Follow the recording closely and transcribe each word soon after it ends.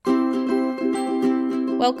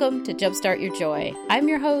Welcome to Jumpstart Your Joy. I'm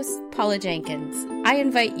your host, Paula Jenkins. I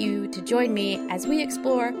invite you to join me as we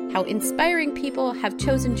explore how inspiring people have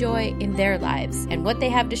chosen joy in their lives and what they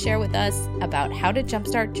have to share with us about how to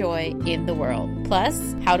jumpstart joy in the world.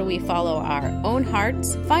 Plus, how do we follow our own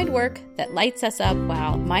hearts, find work that lights us up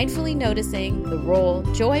while mindfully noticing the role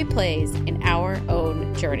joy plays in our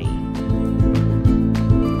own journey.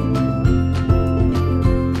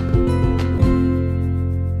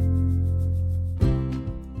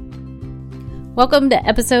 Welcome to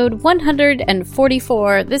episode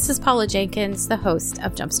 144. This is Paula Jenkins, the host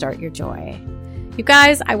of Jumpstart Your Joy. You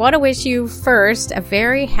guys, I want to wish you first a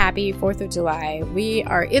very happy 4th of July. We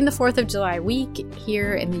are in the 4th of July week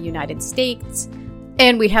here in the United States,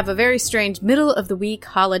 and we have a very strange middle of the week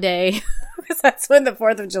holiday because that's when the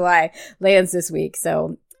 4th of July lands this week.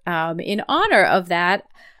 So in honor of that,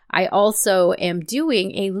 I also am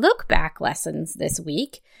doing a look back lessons this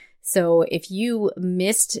week. So if you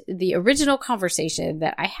missed the original conversation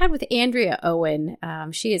that I had with Andrea Owen,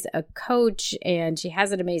 she is a coach and she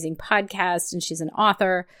has an amazing podcast and she's an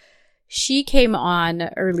author. She came on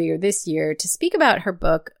earlier this year to speak about her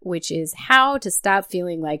book, which is How to Stop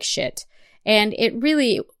Feeling Like Shit. And it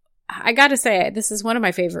really, I got to say, this is one of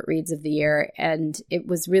my favorite reads of the year, and it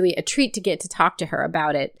was really a treat to get to talk to her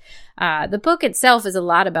about it. The book itself is a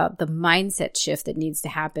lot about the mindset shift that needs to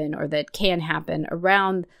happen or that can happen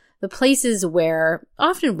around the places where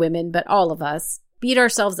often women, but all of us, beat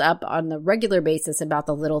ourselves up on a regular basis about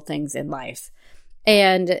the little things in life.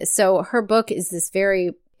 And so her book is this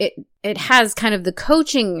it has kind of the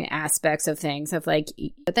coaching aspects of things of like,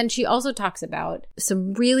 but then she also talks about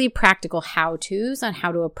some really practical how-tos on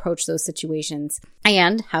how to approach those situations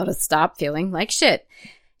and how to stop feeling like shit.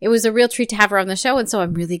 It was a real treat to have her on the show, and so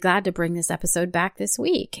I'm really glad to bring this episode back this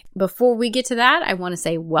week. Before we get to that, I want to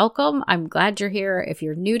say welcome. I'm glad you're here. If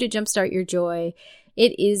you're new to Jumpstart Your Joy,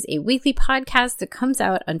 it is a weekly podcast that comes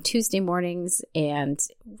out on Tuesday mornings, and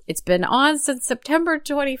it's been on since September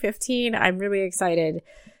 2015. I'm really excited.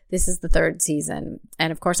 This is the 3rd season.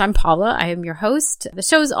 And of course, I'm Paula. I am your host. The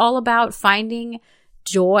show is all about finding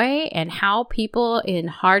joy and how people in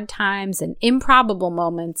hard times and improbable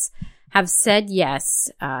moments have said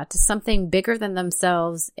yes to something bigger than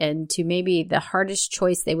themselves and to maybe the hardest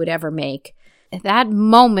choice they would ever make. That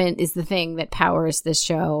moment is the thing that powers this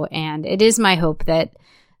show. And it is my hope that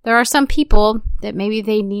there are some people that maybe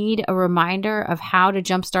they need a reminder of how to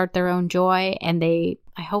jumpstart their own joy. And I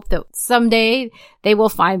hope that someday they will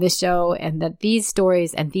find this show and that these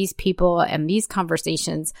stories and these people and these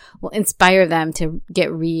conversations will inspire them to get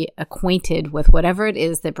reacquainted with whatever it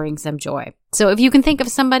is that brings them joy. So if you can think of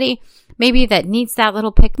somebody maybe that needs that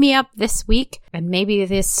little pick-me-up this week, and maybe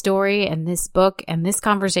this story and this book and this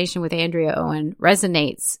conversation with Andrea Owen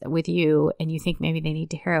resonates with you and you think maybe they need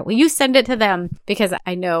to hear it, will you send it to them? Because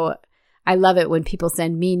I know I love it when people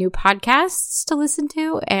send me new podcasts to listen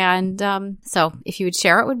to. And so if you would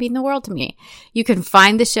share it, would mean the world to me. You can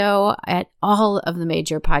find the show at all of the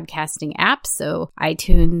major podcasting apps. So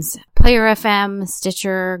iTunes, Player FM,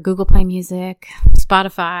 Stitcher, Google Play Music,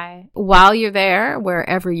 Spotify. While you're there,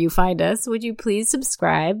 wherever you find us, would you please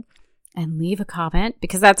subscribe and leave a comment,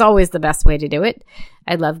 because that's always the best way to do it.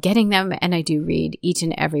 I love getting them, and I do read each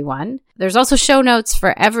and every one. There's also show notes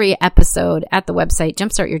for every episode at the website,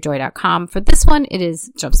 jumpstartyourjoy.com. For this one, it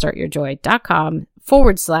is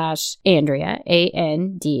jumpstartyourjoy.com/Andrea,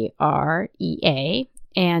 Andrea.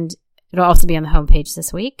 And it'll also be on the homepage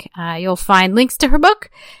this week. You'll find links to her book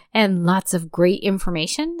and lots of great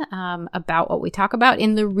information about what we talk about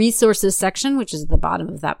in the resources section, which is at the bottom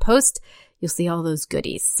of that post. You'll see all those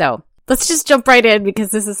goodies. So let's just jump right in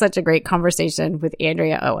because this is such a great conversation with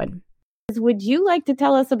Andrea Owen. Would you like to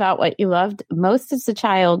tell us about what you loved most as a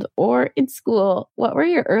child or in school? What were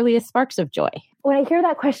your earliest sparks of joy? When I hear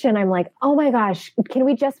that question, I'm like, oh my gosh, can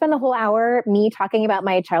we just spend the whole hour me talking about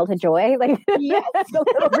my childhood joy? Like, yes, that's a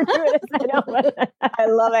little gratuitous. I know, but I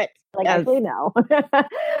love it. Like, yes. Actually, no.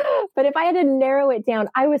 But if I had to narrow it down,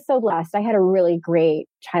 I was so blessed. I had a really great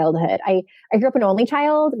childhood. I grew up an only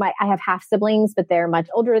child. I have half siblings, but they're much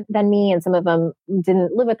older than me. And some of them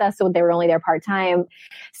didn't live with us, so they were only there part-time.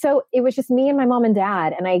 So it was just me and my mom and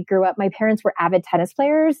dad. And I grew up, my parents were avid tennis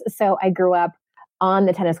players. So I grew up on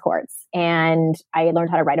the tennis courts, and I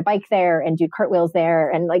learned how to ride a bike there and do cartwheels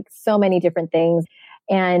there and like so many different things.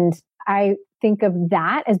 And I think of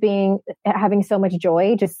that as having so much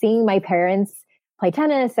joy, just seeing my parents play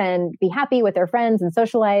tennis and be happy with their friends and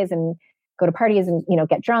socialize and go to parties and,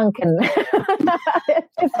 get drunk. And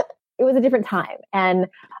it was a different time. And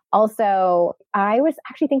also I was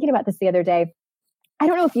actually thinking about this the other day. I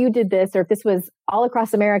don't know if you did this or if this was all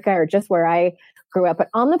across America or just where I grew up, but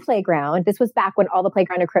on the playground, this was back when all the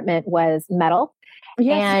playground equipment was metal.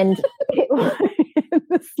 Yes. And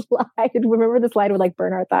the slide, remember the slide would like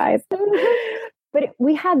burn our thighs? But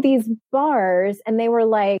we had these bars and they were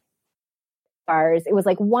like bars. It was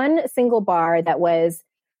like one single bar that was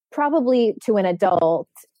probably to an adult.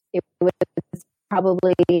 It was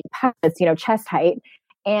probably, chest height.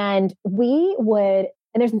 And we would,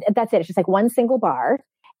 that's it. It's just like one single bar.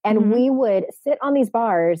 And we would sit on these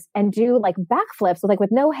bars and do like backflips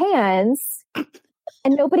with no hands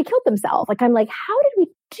and nobody killed themselves. Like, I'm like, how did we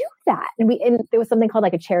do that? And there was something called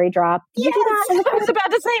like a cherry drop. Did you do that? I was about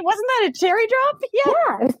to say, wasn't that a cherry drop?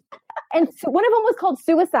 Yeah. And so one of them was called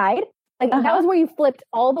suicide. Like that was where you flipped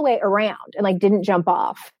all the way around and like didn't jump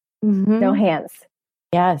off. No hands.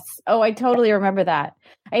 Yes. Oh, I totally remember that.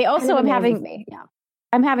 I also am having,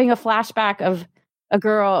 I'm having a flashback of a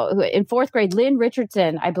girl who, in fourth grade, Lynn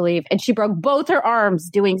Richardson, I believe, and she broke both her arms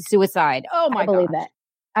doing suicide. Oh my God.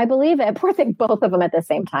 I believe it. Poor thing, both of them at the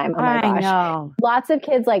same time. Oh my gosh. I know. Lots of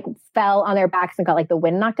kids like fell on their backs and got like the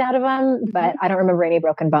wind knocked out of them, but I don't remember any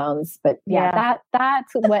broken bones. But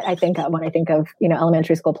that's what I think of when I think of,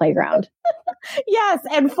 elementary school playground. Yes.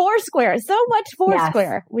 And Foursquare. So much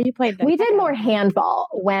Foursquare. Yes. We played that. We did more handball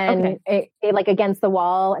when it like against the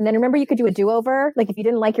wall. And then remember you could do a do-over. Like if you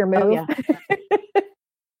didn't like your move. Oh, yeah.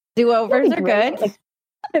 Do-overs are good. Like,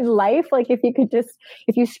 in life, like if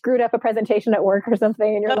you screwed up a presentation at work or something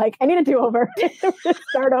and you're like, I need a do-over. Just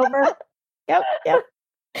start over. Yep.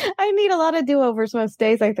 I need a lot of do-overs most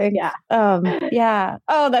days, I think. Yeah.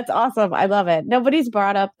 Oh, that's awesome. I love it. Nobody's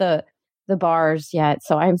brought up the bars yet,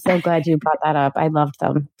 so I'm so glad you brought that up. I loved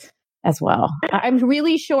them as well. I'm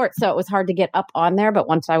really short, so it was hard to get up on there, but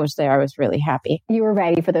once I was there, I was really happy. You were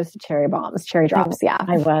ready for those cherry drops. Yeah,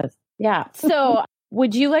 I was. Yeah. So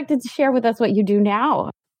would you like to share with us what you do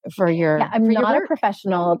now for your... Yeah, I'm not a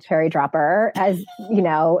professional cherry dropper, as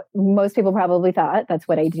most people probably thought that's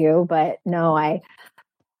what I do, but no,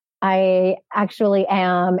 I actually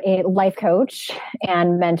am a life coach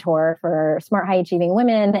and mentor for smart, high achieving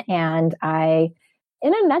women. And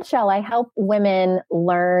in a nutshell, I help women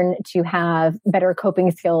learn to have better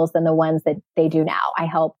coping skills than the ones that they do now. I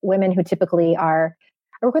help women who typically I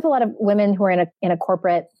work with a lot of women who are in a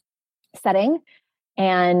corporate setting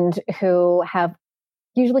and who have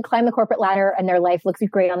usually climbed the corporate ladder and their life looks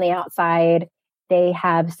great on the outside. They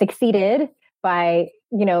have succeeded by,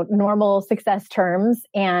 normal success terms,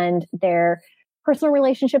 and their personal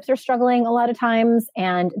relationships are struggling a lot of times,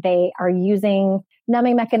 and they are using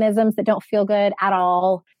numbing mechanisms that don't feel good at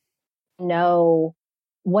all, know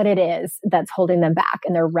what it is that's holding them back,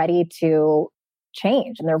 and they're ready to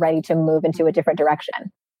change and they're ready to move into a different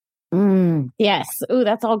direction. Yes. Ooh,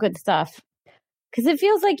 that's all good stuff. Because it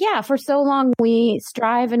feels like, for so long we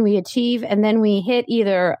strive and we achieve, and then we hit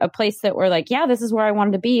either a place that we're like, this is where I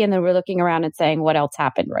wanted to be. And then we're looking around and saying, what else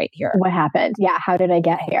happened right here? What happened? Yeah. How did I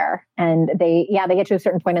get here? And they get to a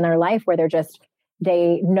certain point in their life where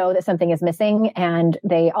they know that something is missing. And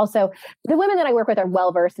they also, the women that I work with are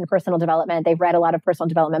well-versed in personal development. They've read a lot of personal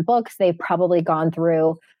development books. They've probably gone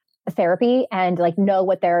through therapy and know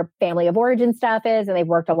what their family of origin stuff is. And they've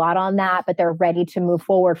worked a lot on that, but they're ready to move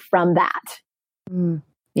forward from that.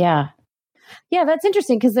 Yeah, that's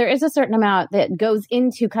interesting because there is a certain amount that goes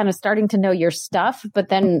into kind of starting to know your stuff, but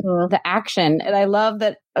then the action. And I love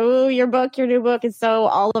that. Oh, your new book is so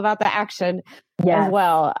all about the action as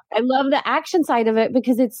well. I love the action side of it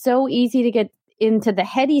because it's so easy to get into the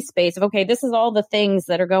heady space of, okay, this is all the things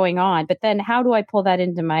that are going on, but then how do I pull that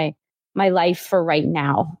into my life for right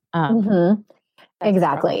now?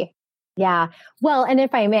 Exactly. Yeah. Well, and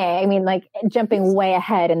if I may, jumping way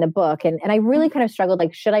ahead in the book, and I really kind of struggled,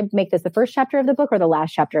 should I make this the first chapter of the book or the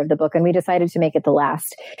last chapter of the book? And we decided to make it the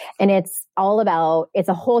last. And it's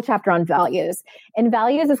a whole chapter on values. And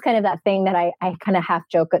values is kind of that thing that I kind of half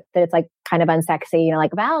joke that it's kind of unsexy,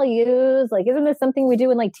 values, isn't this something we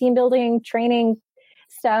do in team building, training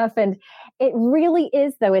stuff? And it really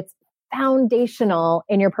is, though. It's foundational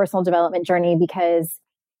in your personal development journey because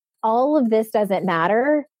all of this doesn't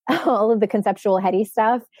matter. All of the conceptual heady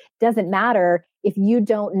stuff doesn't matter if you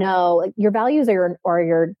don't know your values or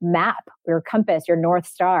your map, your compass, your North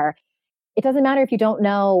Star. It doesn't matter if you don't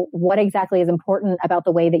know what exactly is important about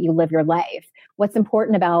the way that you live your life, what's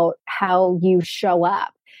important about how you show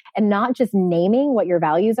up, and not just naming what your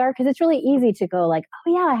values are. Because it's really easy to go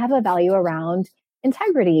I have a value around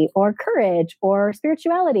integrity or courage or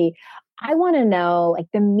spirituality. I want to know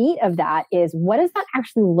the meat of that is what does that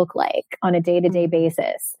actually look like on a day-to-day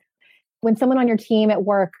basis? when someone on your team at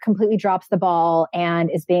work completely drops the ball and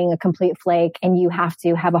is being a complete flake and you have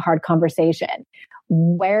to have a hard conversation,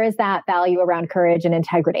 where is that value around courage and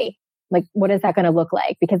integrity? Like, what is that going to look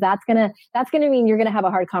like? Because that's going to mean you're going to have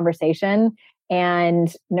a hard conversation,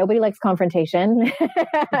 and nobody likes confrontation.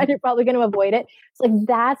 You're probably going to avoid it. So like,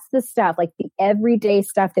 that's the stuff, like the everyday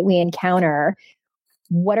stuff that we encounter.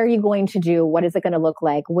 What are you going to do? What is it going to look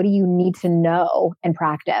like? What do you need to know and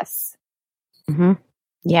practice? Mm-hmm.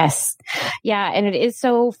 Yes. Yeah. And it is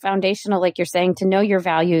so foundational, like you're saying, to know your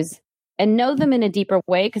values and know them in a deeper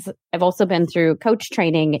way. Cause I've also been through coach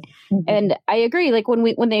training, and I agree. Like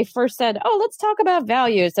when they first said, oh, let's talk about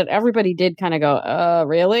values, that everybody did kind of go,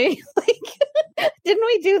 really? Like, didn't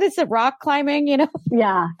we do this at rock climbing, you know?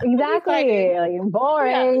 Yeah, exactly. Like,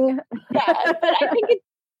 boring. Yeah. But I think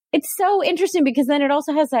it's so interesting because then it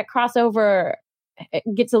also has that crossover. It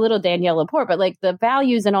gets a little Danielle Laporte, but like the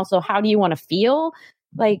values and also how do you want to feel?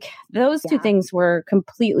 Like those two things were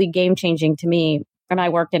completely game changing to me. And I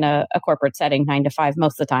worked in a corporate setting 9 to 5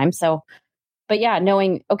 most of the time. So, but yeah,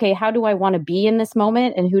 knowing, okay, how do I want to be in this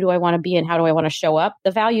moment and who do I want to be and how do I want to show up?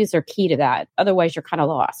 The values are key to that. Otherwise, you're kind of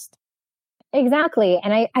lost. Exactly.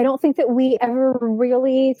 And I don't think that we ever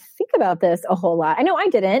really think about this a whole lot. I know I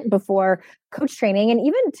didn't before coach training. And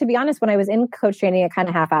even to be honest, when I was in coach training, I kind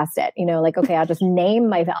of half-assed it, you know, like, okay, I'll just name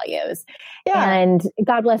my values. Yeah. And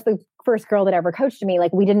God bless the first girl that ever coached me.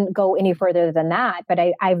 Like we didn't go any further than that. But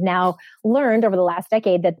I've now learned over the last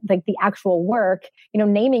decade that like the actual work, you know,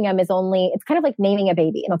 naming them is it's kind of like naming a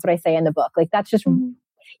baby. And that's what I say in the book. Like that's just,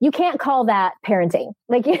 you can't call that parenting.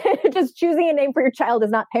 Like just choosing a name for your child is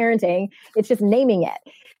not parenting. It's just naming it.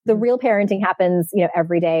 The real parenting happens, you know,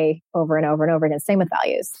 every day over and over and over again. Same with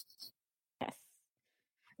values. Yes.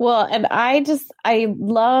 Well, and I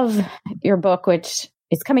love your book, which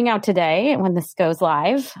is coming out today when this goes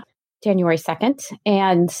live, January 2nd.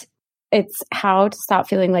 And it's How to Stop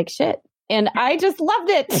Feeling Like Shit. And I just loved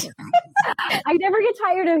it. I never get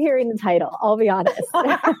tired of hearing the title, I'll be honest.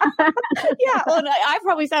 Yeah, well, I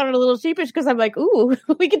probably sounded a little sheepish because I'm like, ooh,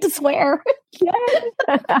 we get to swear.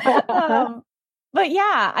 But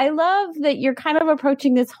yeah, I love that you're kind of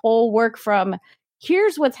approaching this whole work from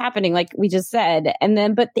here's what's happening, like we just said, and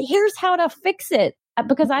then, but here's how to fix it.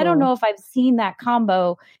 Because I don't know if I've seen that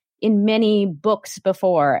combo in many books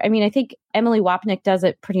before. I mean, I think Emily Wapnick does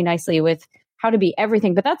it pretty nicely with How to Be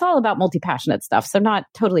Everything, but that's all about multi-passionate stuff. So not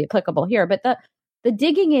totally applicable here, but the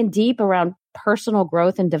digging in deep around personal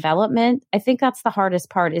growth and development, I think that's the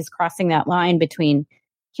hardest part, is crossing that line between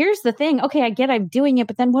here's the thing. Okay, I get I'm doing it,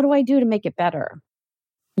 but then what do I do to make it better?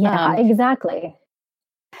 Yeah, exactly.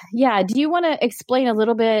 Yeah. Do you want to explain a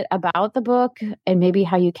little bit about the book and maybe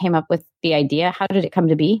how you came up with the idea? How did it come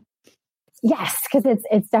to be? Yes, because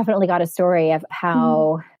it's definitely got a story of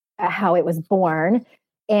how it was born.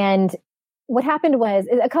 And what happened was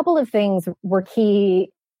a couple of things were key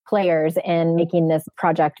players in making this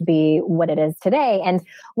project be what it is today. And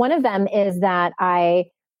one of them is that I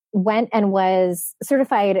went and was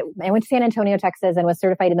certified. I went to San Antonio, Texas, and was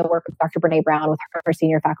certified in the work of Dr. Brene Brown with her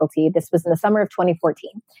senior faculty. This was in the summer of 2014.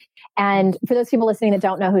 And for those people listening that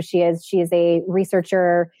don't know who she is a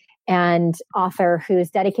researcher and author who's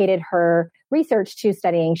dedicated her research to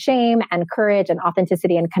studying shame and courage and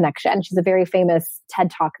authenticity and connection. She's a very famous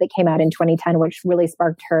TED Talk that came out in 2010, which really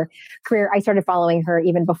sparked her career. I started following her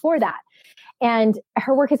even before that. And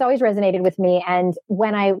her work has always resonated with me. And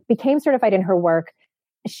when I became certified in her work,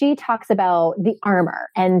 she talks about the armor.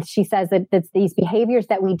 And she says that it's these behaviors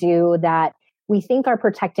that we do that we think are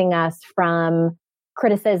protecting us from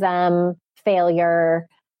criticism, failure,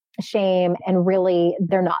 shame, and really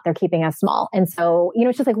they're not. They're keeping us small. And so, you know,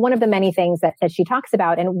 it's just like one of the many things that she talks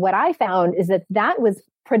about. And what I found is that was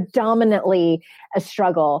predominantly a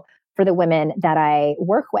struggle for the women that I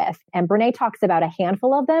work with. And Brene talks about a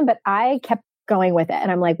handful of them, but I kept going with it.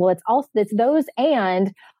 And I'm like, well, it's those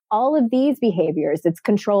and all of these behaviors. It's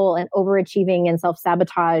control and overachieving and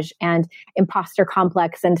self-sabotage and imposter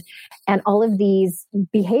complex and all of these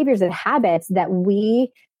behaviors and habits that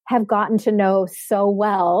we have gotten to know so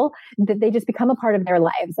well that they just become a part of their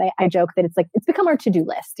lives. I joke that it's become our to-do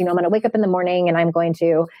list. You know, I'm going to wake up in the morning and I'm going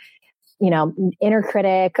to, you know, inner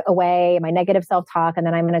critic away my negative self-talk. And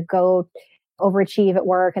then I'm going to go overachieve at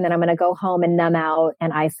work. And then I'm going to go home and numb out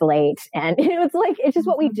and isolate. And it's just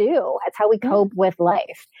what we do. It's how we cope with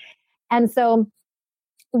life. And so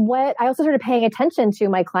I also started paying attention to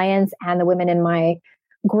my clients and the women in my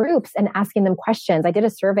groups and asking them questions. I did a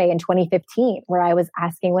survey in 2015 where I was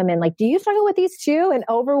asking women, like, do you struggle with these too? And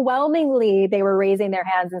overwhelmingly, they were raising their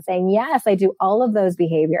hands and saying, yes, I do all of those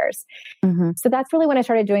behaviors. Mm-hmm. So that's really when I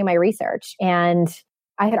started doing my research. And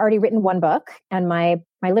I had already written one book, and my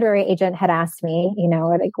literary agent had asked me,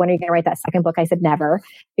 like, when are you going to write that second book? I said, never,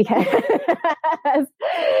 because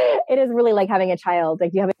it is really like having a child.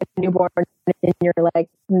 Like, you have a newborn and you're like,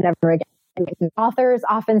 never again. Authors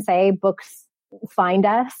often say books find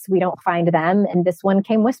us, we don't find them. And this one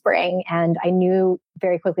came whispering. And I knew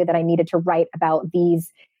very quickly that I needed to write about these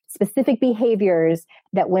specific behaviors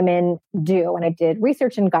that women do. And I did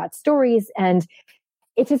research and got stories, and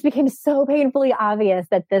it just became so painfully obvious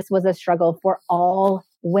that this was a struggle for all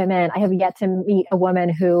women. I have yet to meet a woman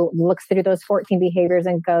who looks through those 14 behaviors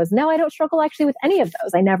and goes, no, I don't struggle actually with any of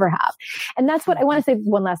those. I never have. And that's what I want to say.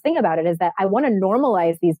 One last thing about it is that I want to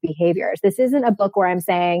normalize these behaviors. This isn't a book where I'm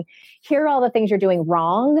saying, here are all the things you're doing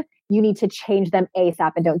wrong. You need to change them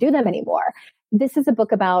ASAP and don't do them anymore. This is a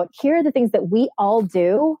book about, here are the things that we all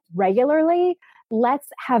do regularly. Let's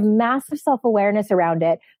have massive self-awareness around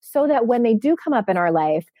it so that when they do come up in our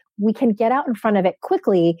life, we can get out in front of it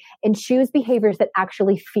quickly and choose behaviors that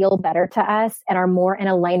actually feel better to us and are more in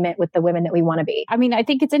alignment with the women that we want to be. I mean, I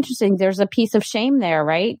think it's interesting. There's a piece of shame there,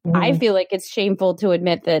 right? Mm-hmm. I feel like it's shameful to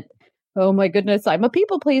admit that, oh my goodness, I'm a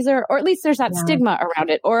people pleaser, or at least there's that stigma around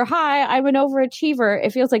it. Or, hi, I'm an overachiever.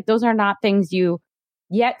 It feels like those are not things you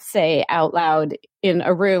yet say out loud in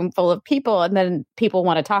a room full of people, and then people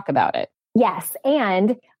want to talk about it. Yes.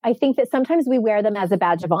 And I think that sometimes we wear them as a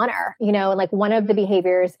badge of honor. Like, one of the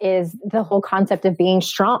behaviors is the whole concept of being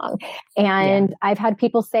strong. And I've had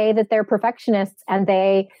people say that they're perfectionists, and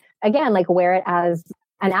they, again, like, wear it as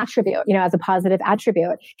an attribute, as a positive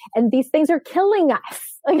attribute. And these things are killing us.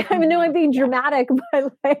 Like, I know I'm being dramatic,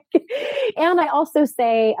 but and I also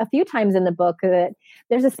say a few times in the book that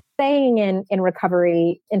there's a saying in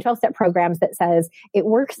recovery, in 12-step programs, that says it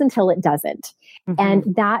works until it doesn't. Mm-hmm.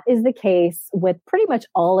 And that is the case with pretty much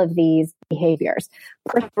all of these behaviors.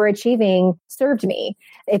 Overachieving served me.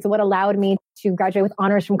 It's what allowed me to graduate with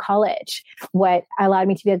honors from college, what allowed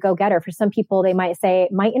me to be a go-getter. For some people, they might say,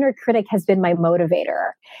 my inner critic has been my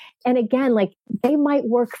motivator. And again, like, they might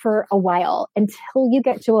work for a while until you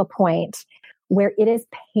get to a point where it is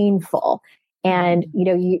painful. And,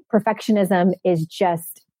 perfectionism is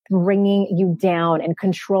just bringing you down, and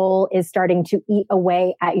control is starting to eat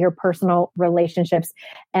away at your personal relationships.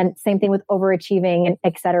 And same thing with overachieving and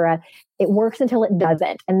et cetera. It works until it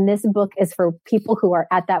doesn't. And this book is for people who are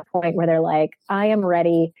at that point where they're like, I am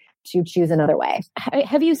ready to choose another way.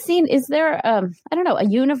 Have you seen, is there, a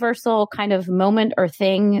universal kind of moment or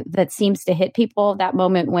thing that seems to hit people, that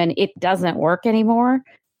moment when it doesn't work anymore?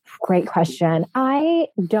 Great question. I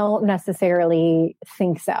don't necessarily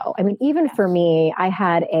think so. I mean, even for me, I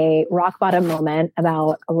had a rock bottom moment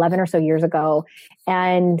about 11 or so years ago,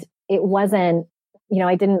 and it wasn't,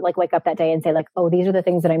 I didn't like wake up that day and say like, oh, these are the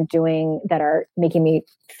things that I'm doing that are making me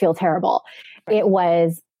feel terrible. It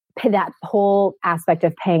was that whole aspect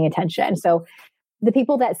of paying attention. So the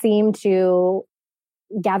people that seem to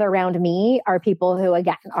gather around me are people who,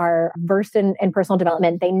 again, are versed in personal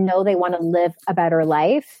development. They know they want to live a better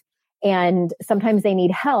life. And sometimes they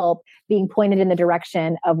need help being pointed in the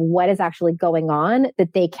direction of what is actually going on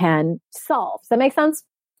that they can solve. Does that make sense?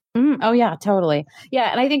 Oh, yeah, totally.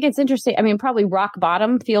 Yeah. And I think it's interesting. I mean, probably rock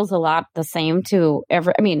bottom feels a lot the same to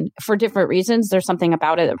for different reasons. There's something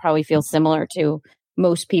about it that probably feels similar to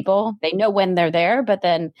most people. They know when they're there, but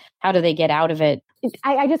then how do they get out of it?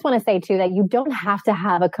 I just want to say too, that you don't have to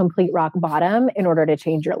have a complete rock bottom in order to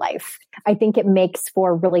change your life. I think it makes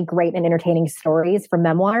for really great and entertaining stories for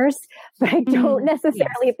memoirs, but I don't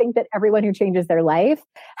necessarily think that everyone who changes their life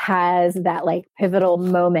has that like pivotal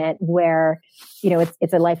moment where,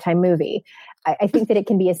 it's a lifetime movie. I think that it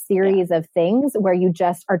can be a series of things where you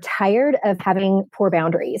just are tired of having poor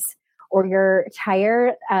boundaries, or you're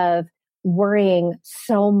tired of worrying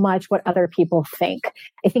so much what other people think.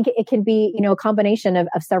 I think it can be, a combination of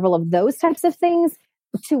several of those types of things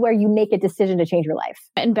to where you make a decision to change your life.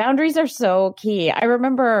 And boundaries are so key. I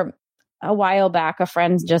remember a while back, a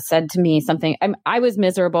friend just said to me something, I was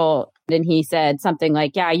miserable. And he said something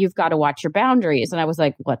like, yeah, you've got to watch your boundaries. And I was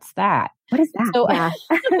like, what's that? What is that? So, yeah.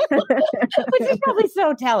 Which is probably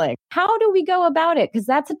so telling. How do we go about it? Because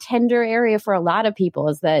that's a tender area for a lot of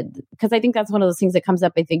people, because I think that's one of those things that comes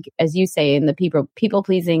up, I think, as you say, in the people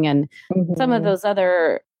pleasing and some of those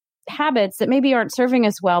other habits that maybe aren't serving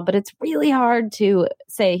us well, but it's really hard to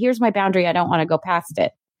say, here's my boundary. I don't want to go past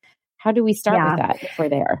it. How do we start with that if we're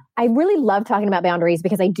there? I really love talking about boundaries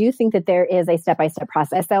because I do think that there is a step-by-step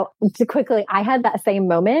process. So to quickly, I had that same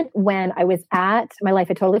moment when I was my life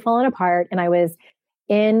had totally fallen apart, and I was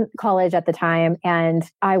in college at the time, and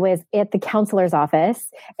I was at the counselor's office,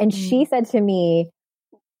 and she said to me,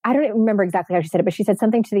 I don't remember exactly how she said it, but she said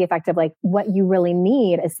something to the effect of like, what you really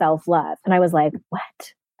need is self-love. And I was like,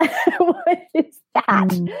 what? What is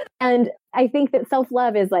that? And I think that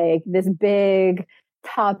self-love is like this big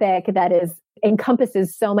topic that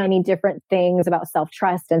encompasses so many different things about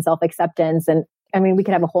self-trust and self-acceptance. And I mean, we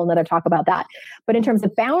could have a whole nother talk about that. But in terms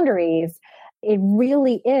of boundaries, it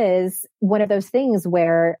really is one of those things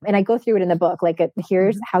where, and I go through it in the book, like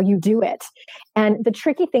here's how you do it. And the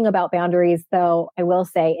tricky thing about boundaries, though, I will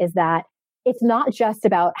say, is that it's not just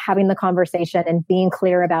about having the conversation and being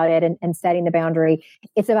clear about it and setting the boundary.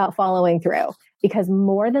 It's about following through, because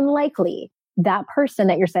more than likely, that person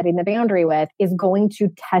that you're setting the boundary with is going to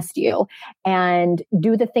test you and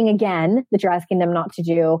do the thing again that you're asking them not to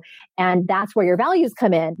do. And that's where your values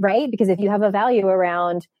come in, right? Because if you have a value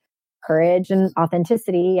around courage and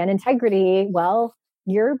authenticity and integrity, well,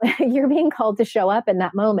 you're being called to show up in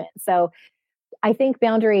that moment. So I think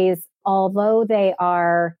boundaries, although they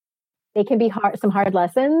can be some hard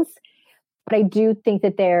lessons, but I do think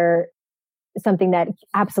that they're something that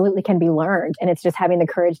absolutely can be learned. And it's just having the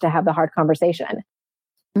courage to have the hard conversation.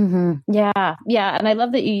 Mm-hmm. Yeah. Yeah. And I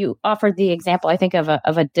love that you offered the example, I think, of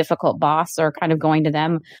a difficult boss, or kind of going to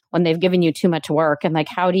them when they've given you too much work, and like,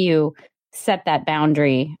 how do you set that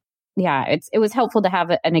boundary? Yeah. It was helpful to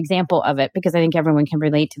have an example of it, because I think everyone can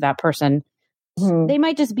relate to that person. Mm-hmm. They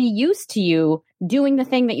might just be used to you doing the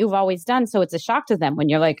thing that you've always done. So it's a shock to them when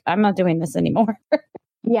you're like, I'm not doing this anymore.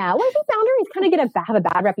 Yeah. Well, I think boundaries kind of have a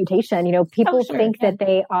bad reputation. People think that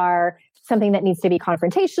they are something that needs to be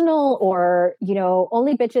confrontational, or,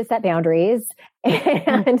 only bitches set boundaries.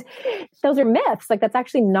 And those are myths. Like, that's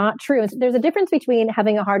actually not true. There's a difference between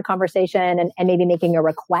having a hard conversation and maybe making a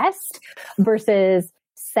request versus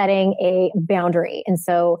setting a boundary. And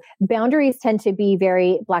so boundaries tend to be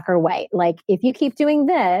very black or white. Like, if you keep doing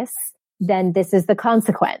this, then this is the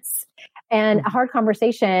consequence. And a hard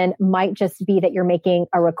conversation might just be that you're making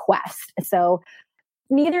a request. So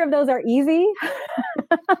neither of those are easy.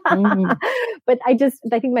 But I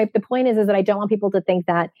think the point is that I don't want people to think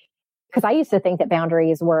that, because I used to think that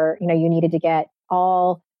boundaries were, you needed to get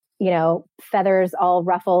all, feathers all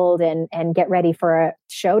ruffled and get ready for a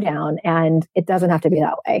showdown. And it doesn't have to be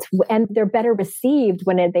that way. And they're better received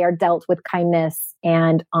when they are dealt with kindness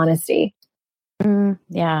and honesty.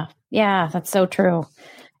 Yeah. Yeah, that's so true.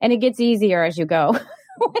 And it gets easier as you go.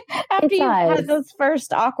 After you've had those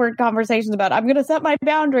first awkward conversations about, I'm going to set my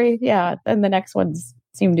boundary. Yeah. And the next ones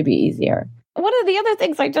seem to be easier. One of the other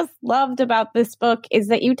things I just loved about this book is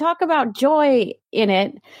that you talk about joy in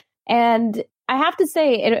it. And I have to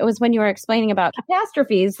say, it was when you were explaining about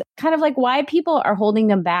catastrophes, kind of like why people are holding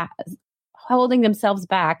themselves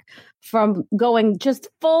back from going just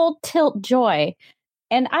full tilt joy.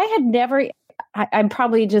 And I had never, I'm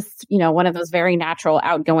probably just, one of those very natural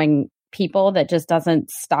outgoing people that just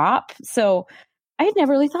doesn't stop. So I had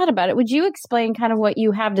never really thought about it. Would you explain kind of what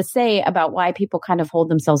you have to say about why people kind of hold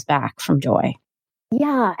themselves back from joy?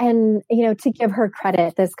 Yeah. And, to give her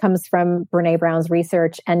credit, this comes from Brene Brown's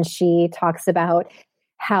research. And she talks about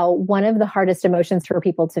how one of the hardest emotions for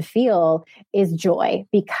people to feel is joy,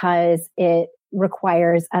 because it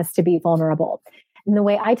requires us to be vulnerable. And the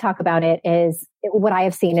way I talk about it is what I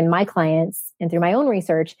have seen in my clients and through my own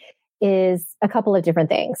research is a couple of different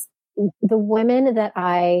things. The women that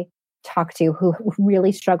I talk to who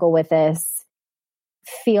really struggle with this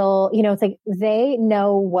feel, it's like they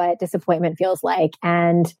know what disappointment feels like,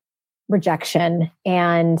 and rejection,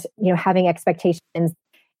 and, having expectations,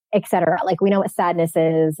 etc. Like, we know what sadness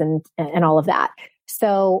is and all of that.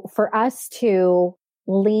 So for us to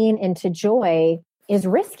lean into joy is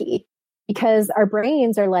risky, because our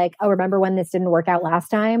brains are like, oh, remember when this didn't work out last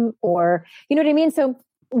time? Or, you know what I mean? So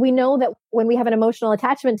we know that when we have an emotional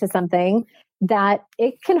attachment to something, that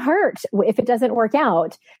it can hurt if it doesn't work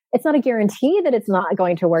out. It's not a guarantee that it's not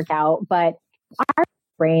going to work out, but our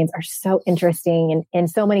brains are so interesting in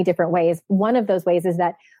so many different ways. One of those ways is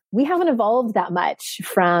that we haven't evolved that much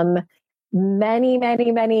from many,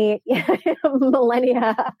 many, many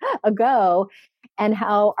millennia ago, and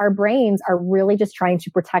how our brains are really just trying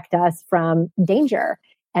to protect us from danger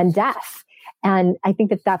and death. And I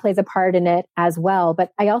think that plays a part in it as well.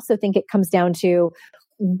 But I also think it comes down to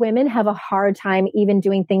women have a hard time even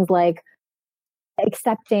doing things like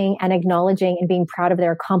accepting and acknowledging and being proud of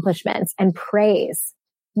their accomplishments and praise.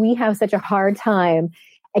 We have such a hard time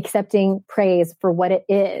accepting praise for what it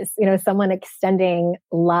is, someone extending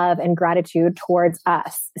love and gratitude towards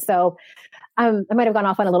us. So I might have gone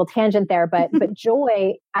off on a little tangent there, but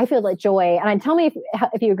joy, I feel that joy, and tell me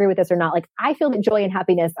if you agree with this or not. Like, I feel that joy and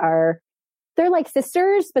happiness they're like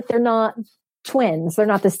sisters, but they're not twins. They're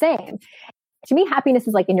not the same. To me, happiness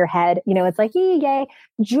is like in your head, it's like, yay.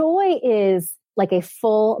 Joy is like a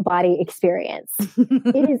full body experience.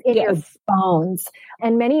 It is in your bones.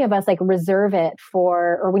 And many of us like reserve it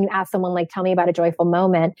for, or when you ask someone like, tell me about a joyful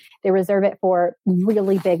moment, they reserve it for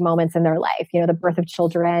really big moments in their life. You know, the birth of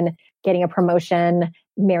children, getting a promotion,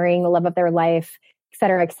 marrying the love of their life, et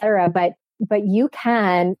cetera, et cetera. But you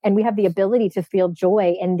can, and we have the ability to feel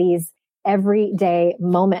joy in these everyday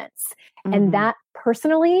moments. Mm-hmm. And that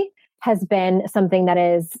personally has been something that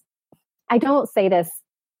is, I don't say this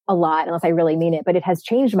a lot unless I really mean it, but it has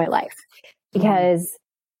changed my life because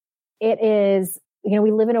it is, you know,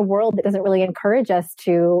 we live in a world that doesn't really encourage us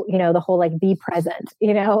to, you know, the whole like be present,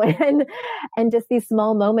 you know, and just these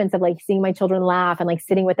small moments of like seeing my children laugh and like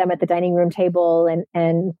sitting with them at the dining room table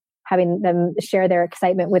and having them share their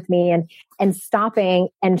excitement with me and stopping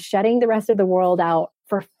and shutting the rest of the world out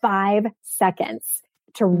for 5 seconds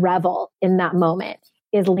to revel in that moment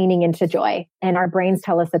is leaning into joy. And our brains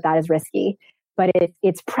tell us that that is risky, but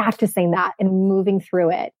it's practicing that and moving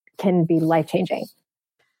through it can be life-changing.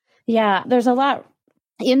 Yeah, there's a lot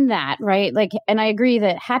in that, right? Like, and I agree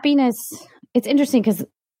that happiness, it's interesting because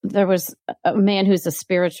there was a man who's a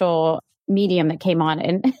spiritual medium that came on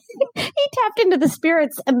and he tapped into the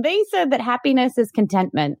spirits and they said that happiness is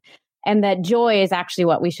contentment and that joy is actually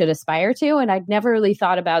what we should aspire to. And I'd never really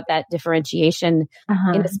thought about that differentiation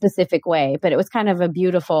in a specific way, but it was kind of a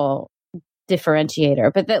beautiful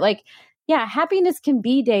differentiator. But that like, yeah, happiness can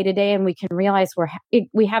be day to day and we can realize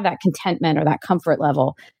we have that contentment or that comfort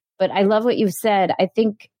level. But I love what you said. I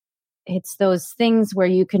think it's those things where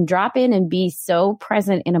you can drop in and be so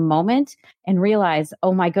present in a moment and realize,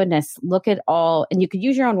 oh my goodness, look at all, and you could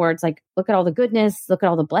use your own words, like, look at all the goodness, look at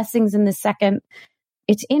all the blessings in this second.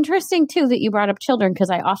 It's interesting too that you brought up children because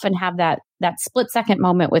I often have that split second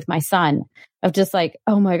moment with my son of just like,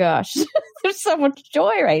 oh my gosh, there's so much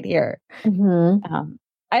joy right here. Mm-hmm.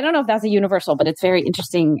 I don't know if that's a universal, but it's very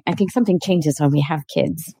interesting. I think something changes when we have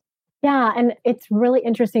kids. Yeah. And it's really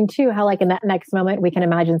interesting too, how like in that next moment, we can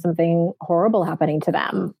imagine something horrible happening to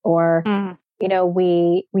them. Or, you know,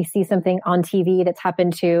 we see something on TV that's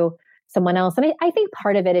happened to someone else. And I think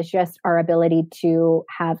part of it is just our ability to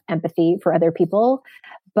have empathy for other people,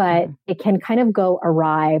 but it can kind of go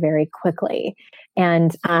awry very quickly.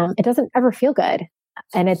 And it doesn't ever feel good.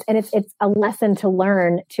 And it's a lesson to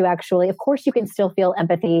learn to actually, of course, you can still feel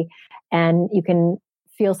empathy and you can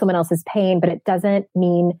feel someone else's pain, but it doesn't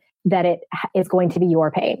mean that it is going to be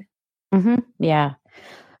your pain. Mm-hmm. Yeah.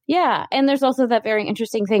 Yeah. And there's also that very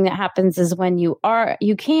interesting thing that happens is when you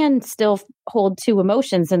can still hold two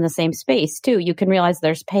emotions in the same space too. You can realize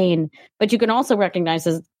there's pain, but you can also recognize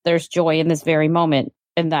there's joy in this very moment.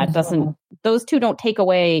 And that those two don't take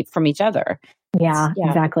away from each other. Yeah.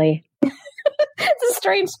 Exactly. It's a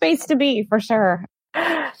strange space to be for sure.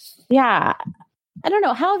 Yeah. I don't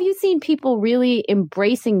know. How have you seen people really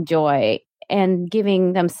embracing joy and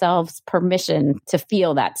giving themselves permission to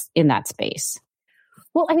feel that in that space?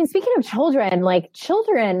 Well, I mean, speaking of children, like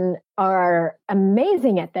children are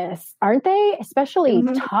amazing at this, aren't they? Especially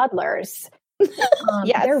toddlers.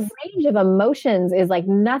 Yes. Their range of emotions is like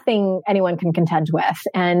nothing anyone can contend with.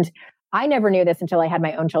 And I never knew this until I had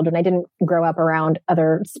my own children. I didn't grow up around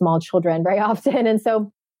other small children very often. And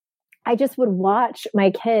so I just would watch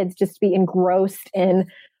my kids just be engrossed in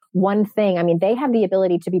one thing. I mean, they have the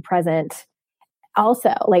ability to be present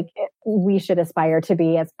also, like we should aspire to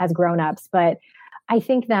be as grown-ups. But I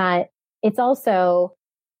think that it's also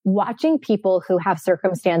watching people who have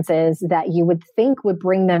circumstances that you would think would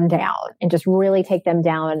bring them down and just really take them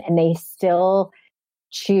down, and they still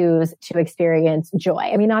choose to experience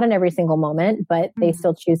joy. I mean, not in every single moment, but they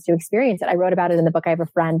still choose to experience it. I wrote about it in the book. I have a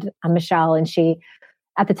friend, Michelle, and she,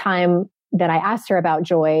 at the time that I asked her about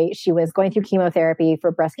joy, she was going through chemotherapy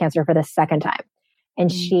for breast cancer for the second time.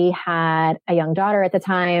 And she had a young daughter at the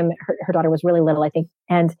time. Her daughter was really little, I think.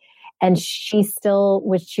 And she still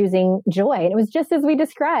was choosing joy. And it was just as we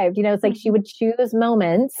described, you know, it's like she would choose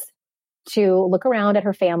moments to look around at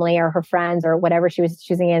her family or her friends or whatever she was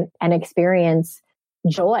choosing and experience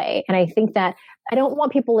joy. And I think that I don't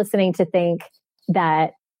want people listening to think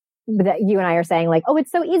that you and I are saying like, oh,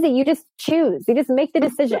 it's so easy. You just choose, you just make the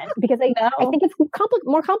decision, because I think it's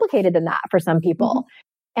more complicated than that for some people.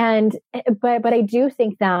 And, but I do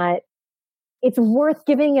think that it's worth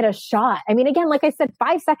giving it a shot. I mean, again, like I said,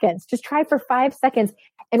 5 seconds, just try for 5 seconds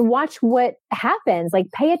and watch what happens. Like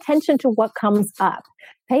pay attention to what comes up.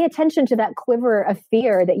 Pay attention to that quiver of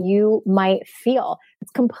fear that you might feel.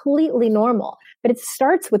 It's completely normal, but it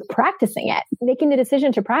starts with practicing it, making the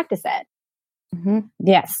decision to practice it. Mm-hmm.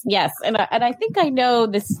 Yes, yes. And I think I know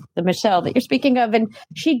the Michelle that you're speaking of, and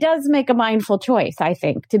she does make a mindful choice, I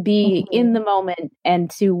think, to be in the moment and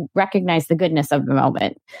to recognize the goodness of the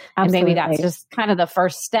moment. Absolutely. And maybe that's just kind of the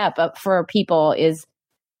first step up for people is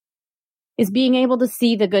being able to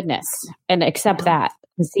see the goodness and accept that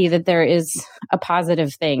and see that there is a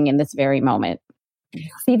positive thing in this very moment.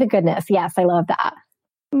 See the goodness. Yes, I love that.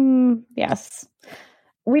 Yes.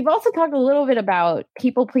 We've also talked a little bit about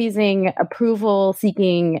people pleasing, approval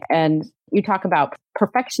seeking, and you talk about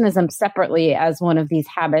perfectionism separately as one of these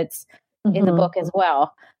habits in the book as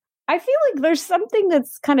well. I feel like there's something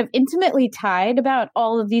that's kind of intimately tied about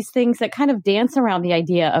all of these things that kind of dance around the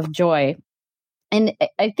idea of joy. And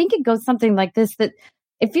I think it goes something like this, that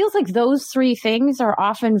it feels like those three things are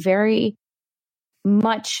often very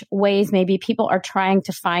much ways maybe people are trying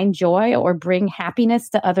to find joy or bring happiness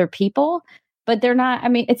to other people. But they're not, I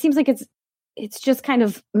mean, it seems like it's just kind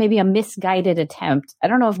of maybe a misguided attempt. I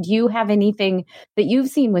don't know if you have anything that you've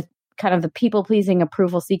seen with kind of the people pleasing,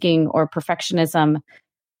 approval seeking, or perfectionism.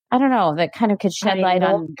 I don't know, that kind of could shed light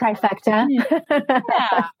on trifecta.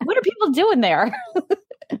 Yeah. What are people doing there?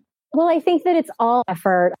 Well, I think that it's all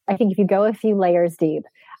effort. I think if you go a few layers deep,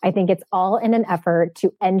 I think it's all in an effort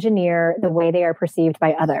to engineer the way they are perceived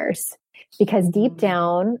by others. Because deep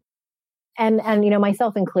down, and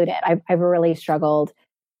myself included, I've really struggled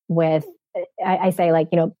with, I say like,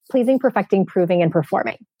 pleasing, perfecting, proving, and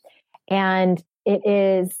performing. And it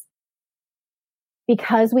is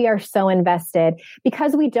because we are so invested,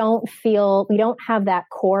 because we don't have that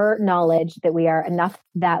core knowledge that we are enough,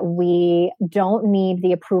 that we don't need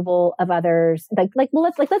the approval of others.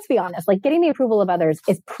 Let's be honest, like getting the approval of others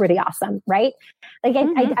is pretty awesome, right? Like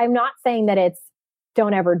I'm not saying that it's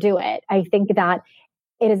don't ever do it. I think that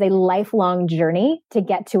it is a lifelong journey to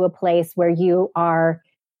get to a place where you are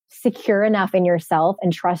secure enough in yourself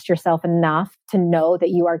and trust yourself enough to know that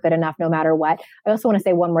you are good enough no matter what. I also want to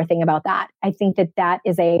say one more thing about that. I think that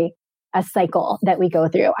is a cycle that we go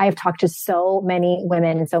through. I have talked to so many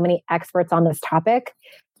women and so many experts on this topic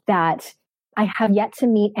that I have yet to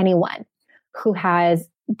meet anyone who has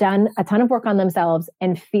done a ton of work on themselves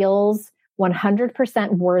and feels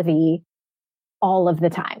 100% worthy all of the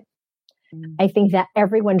time. I think that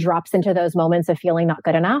everyone drops into those moments of feeling not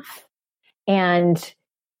good enough. And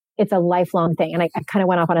it's a lifelong thing. And I kind of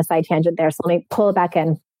went off on a side tangent there. So let me pull it back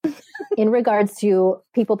in. In regards to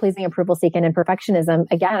people pleasing, approval seeking, and perfectionism,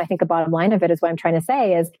 again, I think the bottom line of it is what I'm trying to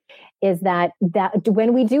say is that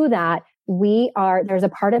when we do that, there's a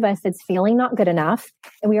part of us that's feeling not good enough.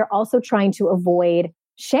 And we are also trying to avoid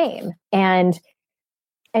shame. And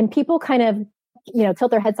people kind of, tilt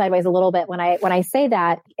their head sideways a little bit when I say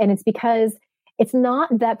that. And it's because it's not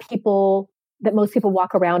that most people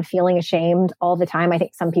walk around feeling ashamed all the time. I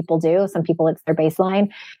think some people do. Some people, it's their baseline.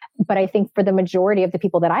 But I think for the majority of the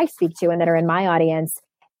people that I speak to and that are in my audience,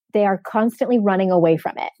 they are constantly running away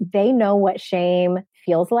from it. They know what shame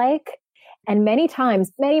feels like. And many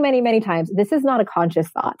times, many, many, many times, this is not a conscious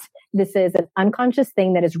thought. This is an unconscious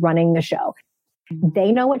thing that is running the show.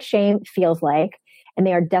 They know what shame feels like, and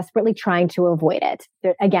they are desperately trying to avoid it.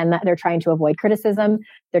 They're trying to avoid criticism.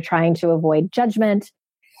 They're trying to avoid judgment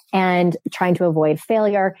and trying to avoid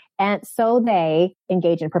failure. And so they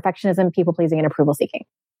engage in perfectionism, people pleasing, and approval seeking.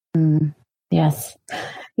 Yes.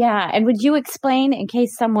 Yeah. And would you explain, in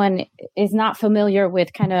case someone is not familiar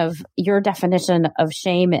with kind of your definition of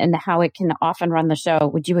shame and how it can often run the show,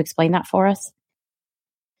 would you explain that for us?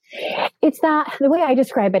 It's that, the way I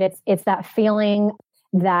describe it, it's that feeling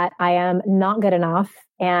that I am not good enough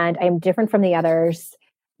and I am different from the others.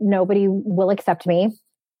 Nobody will accept me,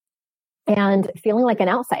 and feeling like an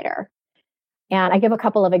outsider. And I give a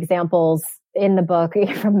couple of examples in the book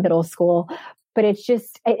from middle school, but it's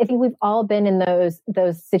just, I think we've all been in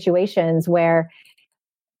those situations where,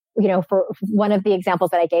 for one of the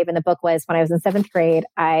examples that I gave in the book was when I was in 7th grade,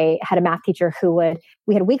 I had a math teacher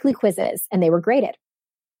we had weekly quizzes and they were graded.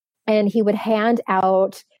 And he would hand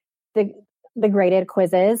out the graded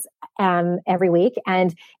quizzes every week.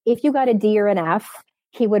 And if you got a D or an F,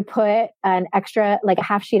 he would put an extra, like a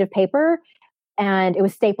half sheet of paper, and it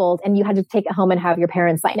was stapled, and you had to take it home and have your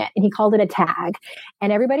parents sign it. And he called it a tag.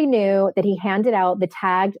 And everybody knew that he handed out the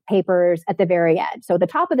tagged papers at the very end. So the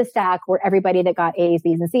top of the stack were everybody that got A's,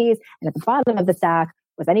 B's, and C's. And at the bottom of the stack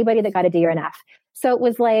was anybody that got a D or an F. So it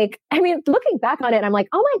was like, looking back on it, I'm like,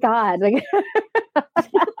 oh my God, like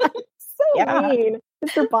so mean,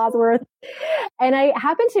 Mr. Bosworth. And it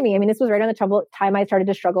happened to me. This was right on the time I started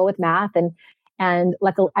to struggle with math. And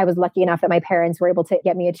luckily, I was lucky enough that my parents were able to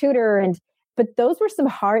get me a tutor. But those were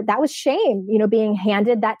that was shame, being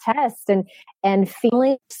handed that test and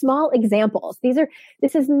feeling small examples.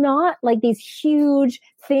 This is not like these huge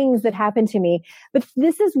things that happen to me, but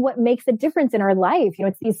this is what makes a difference in our life.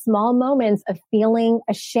 It's these small moments of feeling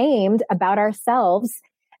ashamed about ourselves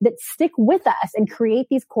that stick with us and create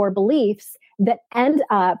these core beliefs that end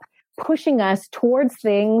up pushing us towards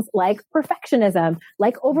things like perfectionism,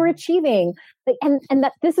 like overachieving. And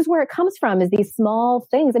that this is where it comes from, is these small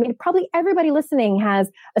things. I mean, probably everybody listening has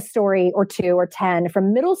a story or 2 or 10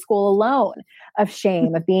 from middle school alone of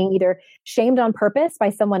shame, of being either shamed on purpose by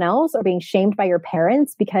someone else or being shamed by your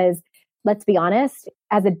parents. Because let's be honest,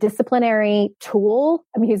 as a disciplinary tool,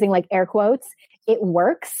 I'm using like air quotes, it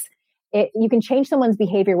works. You can change someone's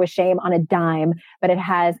behavior with shame on a dime, but it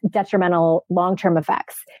has detrimental long-term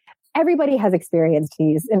effects. Everybody has experienced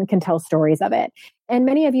these and can tell stories of it. And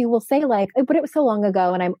many of you will say like, but it was so long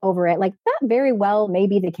ago and I'm over it. Like that very well may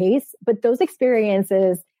be the case, but those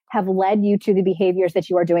experiences have led you to the behaviors that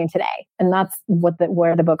you are doing today. And that's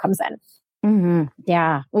where the book comes in. Mm-hmm.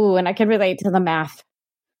 Yeah. Ooh, and I can relate to the math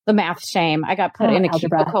shame. I got put in a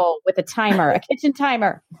cubicle with a timer, a kitchen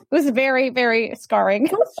timer. It was very, very scarring.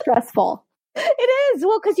 So stressful. It is.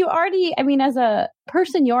 Well, because as a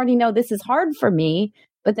person, you already know this is hard for me.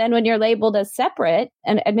 But then when you're labeled as separate,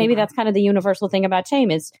 and maybe that's kind of the universal thing about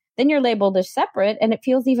shame, is then you're labeled as separate and it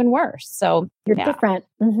feels even worse. So you're different.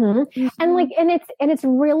 Mm-hmm. And it's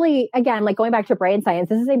really, again, like going back to brain science,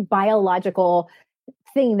 this is a biological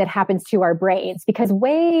thing that happens to our brains, because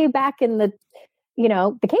way back in the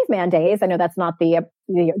caveman days, I know that's not the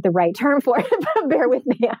right term for it, but bear with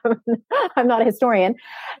me. I'm not a historian.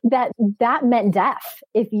 That meant death.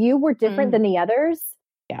 If you were different than the others,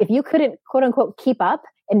 if you couldn't, quote unquote, keep up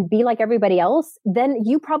and be like everybody else, then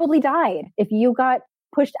you probably died. If you got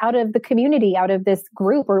pushed out of the community, out of this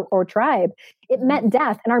group or tribe, it meant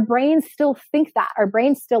death. And our brains still think that. Our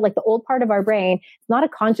brains still, like the old part of our brain, it's not a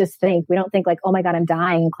conscious think. We don't think like, oh my God, I'm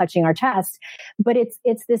dying and clutching our chest. But it's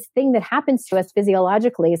this thing that happens to us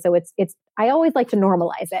physiologically. So I always like to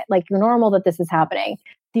normalize it. Like, you're normal that this is happening.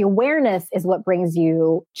 The awareness is what brings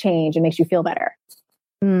you change and makes you feel better.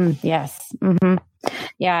 Yes. Mm-hmm.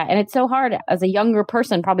 Yeah. And it's so hard as a younger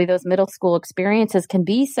person. Probably those middle school experiences can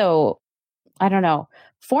be so, I don't know,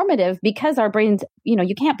 formative, because our brains,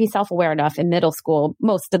 you can't be self-aware enough in middle school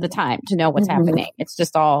most of the time to know what's happening. It's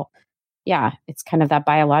just all, it's kind of that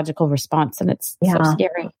biological response, and it's so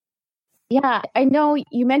scary. Yeah. I know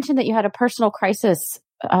you mentioned that you had a personal crisis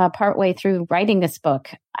partway through writing this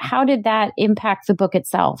book. How did that impact the book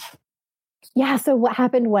itself? Yeah. So what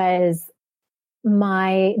happened was,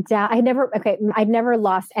 my dad, I'd never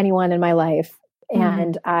lost anyone in my life.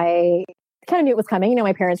 And I kind of knew it was coming.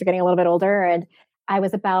 My parents are getting a little bit older, and I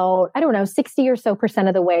was about, 60 or so %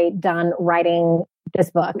 of the way done writing this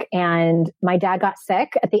book. And my dad got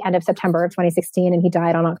sick at the end of September of 2016, and he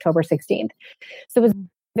died on October 16th. So it was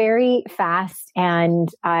very fast. And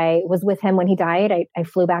I was with him when he died. I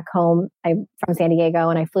flew back home. I'm from San Diego,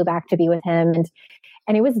 and I flew back to be with him.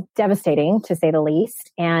 And it was devastating, to say the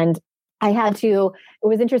least. And it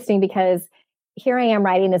was interesting because here I am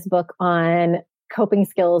writing this book on coping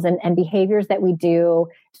skills and behaviors that we do,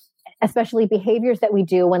 especially behaviors that we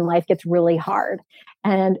do when life gets really hard.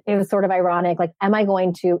 And it was sort of ironic, like, am I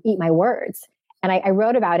going to eat my words? And I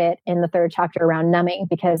wrote about it in the 3rd chapter around numbing,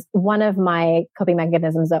 because one of my coping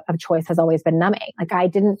mechanisms of choice has always been numbing. Like, I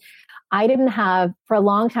didn't have, for a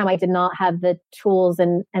long time, I did not have the tools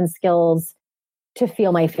and skills to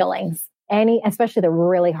feel my feelings. Especially the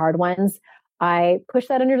really hard ones. I pushed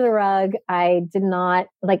that under the rug. I did not,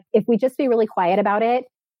 like, if we just be really quiet about it,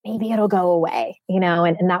 maybe it'll go away,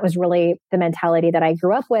 and that was really the mentality that I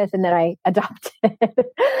grew up with and that I adopted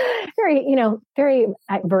very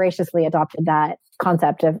voraciously adopted that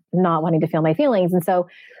concept of not wanting to feel my feelings. And so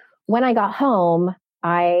when I got home,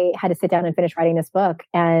 I had to sit down and finish writing this book,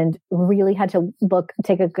 and really had to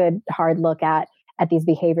take a good hard look at these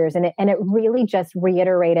behaviors. And it really just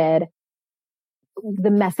reiterated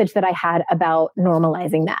the message that I had about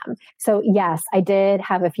normalizing them. So yes, I did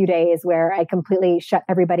have a few days where I completely shut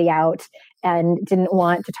everybody out and didn't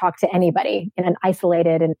want to talk to anybody, and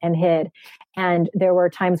isolated and hid. And there were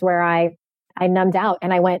times where I numbed out,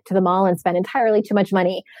 and I went to the mall and spent entirely too much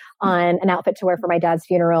money on an outfit to wear for my dad's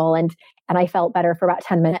funeral. And I felt better for about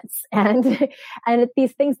 10 minutes. And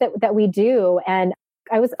these things that we do, and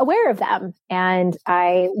I was aware of them, and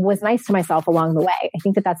I was nice to myself along the way. I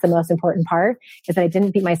think that that's the most important part, is that I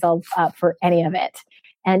didn't beat myself up for any of it.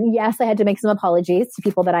 And yes, I had to make some apologies to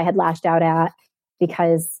people that I had lashed out at,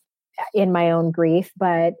 because in my own grief,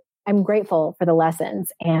 but I'm grateful for the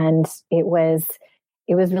lessons. And it was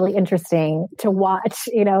it was really interesting to watch,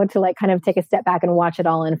 to like kind of take a step back and watch it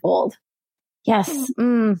all unfold. Yes.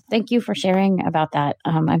 Thank you for sharing about that.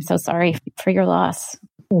 I'm so sorry for your loss.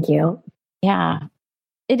 Thank you. Yeah.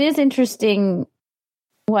 It is interesting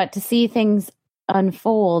to see things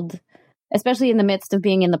unfold, especially in the midst of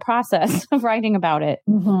being in the process of writing about it.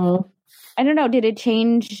 Mm-hmm. I don't know. Did it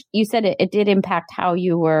change? You said it did impact how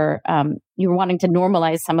you were wanting to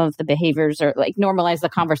normalize some of the behaviors, or like normalize the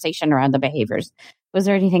conversation around the behaviors. Was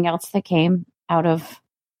there anything else that came out of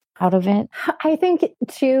it? I think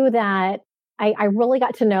too that I really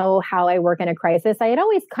got to know how I work in a crisis. I had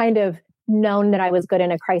always kind of known that I was good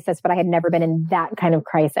in a crisis, but I had never been in that kind of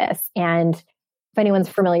crisis. And if anyone's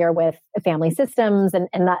familiar with family systems and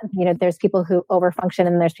that, there's people who overfunction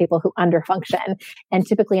and there's people who underfunction. And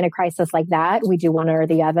typically in a crisis like that, we do one or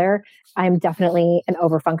the other. I'm definitely an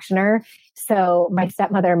overfunctioner. So my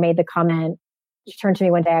stepmother made the comment, she turned to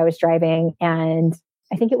me one day, I was driving, and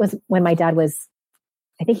I think it was when my dad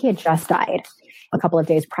he had just died a couple of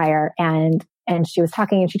days prior. And she was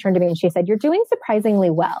talking and she turned to me and she said, "You're doing surprisingly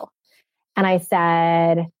well." And I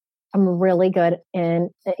said, "I'm really good in,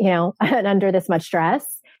 under this much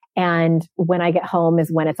stress. And when I get home is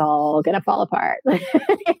when it's all going to fall apart." And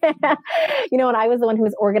I was the one who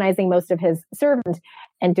was organizing most of his servant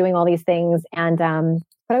and doing all these things. And,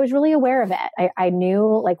 but I was really aware of it. I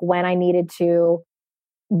knew like when I needed to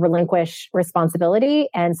relinquish responsibility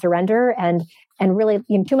and surrender. And really,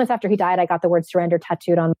 2 months after he died, I got the word surrender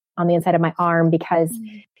tattooed on the inside of my arm, because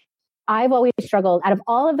I've always struggled. Out of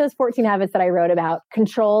all of those 14 habits that I wrote about,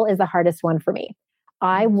 control is the hardest one for me.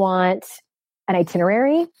 I want an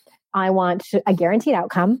itinerary. I want a guaranteed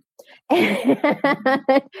outcome. Even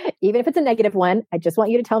if it's a negative one, I just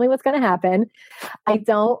want you to tell me what's going to happen. I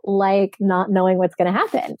don't like not knowing what's going to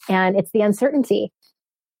happen. And it's the uncertainty.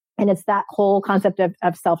 And it's that whole concept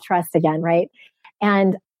of self-trust again, right?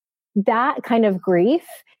 And that kind of grief,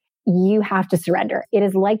 you have to surrender. It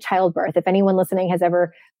is like childbirth. If anyone listening has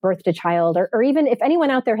ever birthed a child, or even if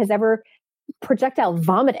anyone out there has ever projectile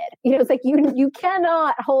vomited, it's like you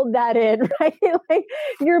cannot hold that in, right? Like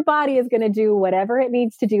your body is going to do whatever it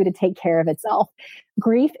needs to do to take care of itself.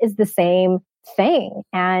 Grief is the same thing.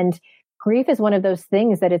 And grief is one of those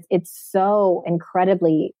things that it's so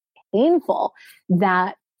incredibly painful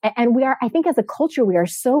that, and I think as a culture, we are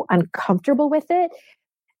so uncomfortable with it,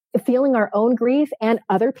 feeling our own grief and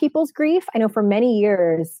other people's grief. I know for many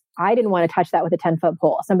years, I didn't want to touch that with a 10-foot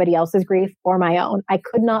pole, somebody else's grief or my own. I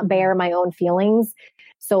could not bear my own feelings.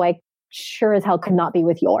 So I sure as hell could not be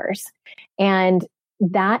with yours. And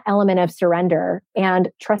that element of surrender and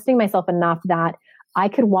trusting myself enough that I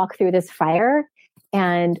could walk through this fire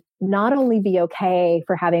and not only be okay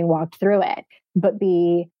for having walked through it, but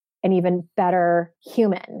be an even better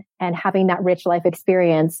human and having that rich life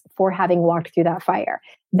experience for having walked through that fire.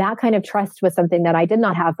 That kind of trust was something that I did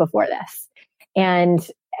not have before this. And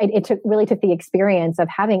it really took the experience of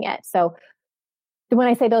having it. So when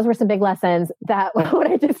I say those were some big lessons, that what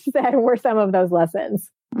I just said were some of those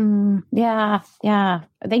lessons. Yeah.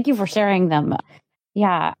 Thank you for sharing them.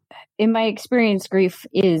 Yeah. In my experience, grief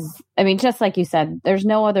is, just like you said, there's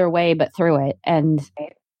no other way but through it. And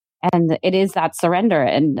it is that surrender,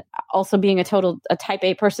 and also being a type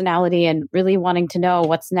A personality and really wanting to know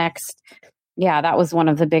what's next. Yeah, that was one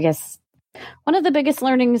of the biggest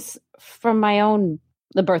learnings from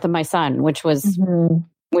the birth of my son, which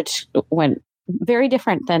went very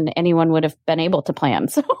different than anyone would have been able to plan.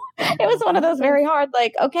 So it was one of those very hard,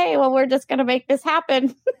 like, okay, well, we're just going to make this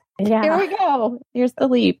happen. Yeah. Here we go. Here's the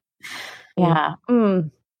leap. Yeah.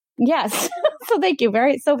 Yes. So thank you.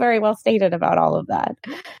 Very well stated about all of that.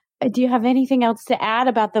 Do you have anything else to add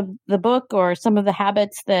about the book or some of the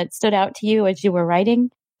habits that stood out to you as you were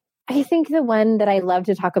writing? I think the one that I love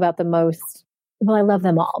to talk about the most, well, I love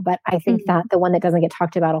them all, but I think that the one that doesn't get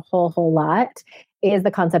talked about a whole lot is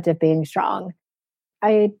the concept of being strong.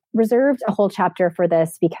 I reserved a whole chapter for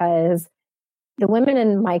this because the women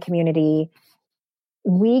in my community,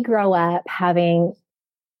 we grow up having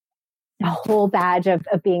a whole badge of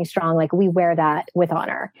being strong. Like we wear that with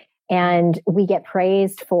honor. And we get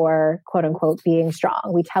praised for, quote unquote, being strong.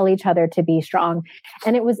 We tell each other to be strong.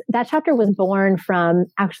 And that chapter was born from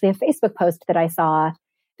actually a Facebook post that I saw.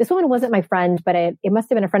 This woman wasn't my friend, but it must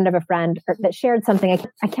have been a friend of a friend that shared something.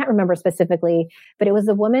 I can't remember specifically, but it was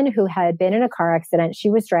a woman who had been in a car accident. She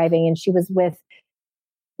was driving and she was with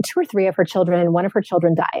 2 or 3 of her children. One of her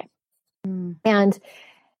children died. And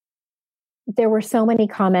there were so many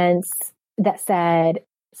comments that said,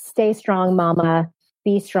 "Stay strong, mama.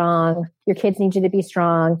 Be strong. Your kids need you to be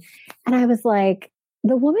strong." And I was like,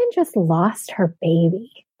 the woman just lost her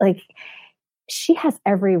baby. Like she has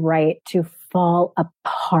every right to fall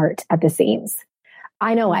apart at the seams.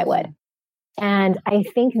 I know I would. And I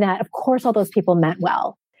think that, of course, all those people meant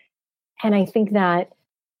well. And I think that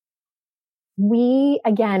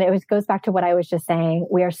again, goes back to what I was just saying.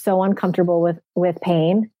 We are so uncomfortable with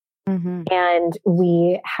pain. Mm-hmm. And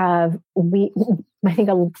I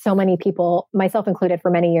think so many people, myself included,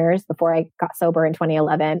 for many years before I got sober in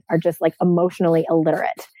 2011, are just like emotionally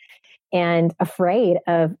illiterate and afraid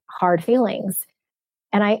of hard feelings.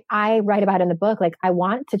 And I write about in the book, like, I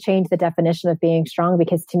want to change the definition of being strong,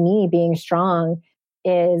 because to me, being strong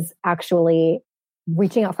is actually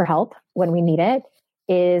reaching out for help when we need it,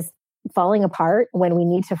 is falling apart when we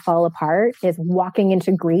need to fall apart, is walking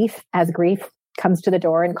into grief as grief comes to the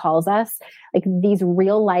door and calls us. Like, these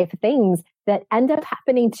real life things that end up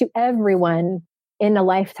happening to everyone in a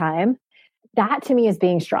lifetime. That to me is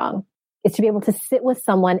being strong, is to be able to sit with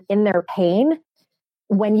someone in their pain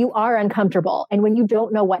when you are uncomfortable and when you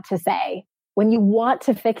don't know what to say, when you want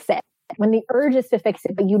to fix it, when the urge is to fix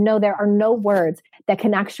it, but you know there are no words that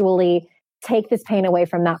can actually take this pain away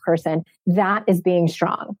from that person. That is being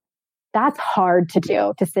strong. That's hard to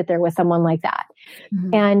do, to sit there with someone like that.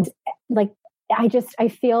 Mm-hmm. And like, I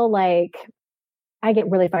feel like I get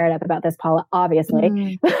really fired up about this, Paula, obviously.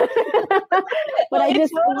 Mm. But I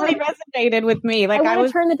just totally resonated with me. Like, I want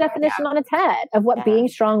to turn the definition on its head of what being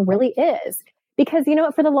strong really is. Because, you know,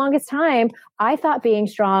 for the longest time, I thought being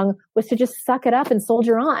strong was to just suck it up and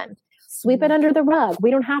soldier on, sweep it under the rug. We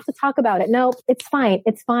don't have to talk about it. No, it's fine.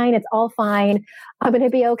 It's fine. It's all fine. I'm going to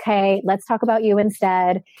be okay. Let's talk about you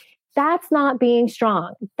instead. That's not being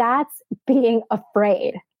strong. That's being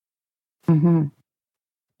afraid. Mm-hmm.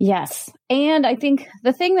 Yes. And I think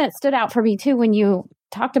the thing that stood out for me too, when you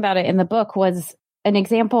talked about it in the book, was an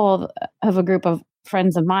example of a group of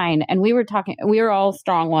friends of mine. And we were all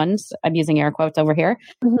strong ones. I'm using air quotes over here.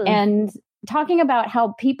 Mm-hmm. And talking about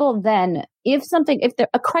how people then, if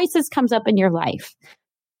a crisis comes up in your life,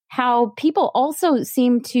 how people also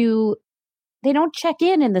seem to, they don't check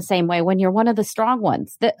in the same way when you're one of the strong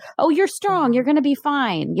ones. That, oh, you're strong, you're going to be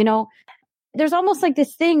fine. You know, there's almost like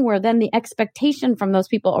this thing where then the expectation from those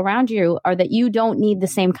people around you are that you don't need the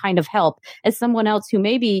same kind of help as someone else who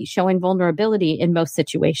may be showing vulnerability in most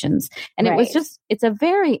situations. And It was just, it's a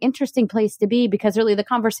very interesting place to be, because really the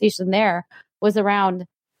conversation there was around,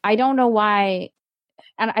 I don't know why.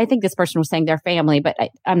 And I think this person was saying their family, but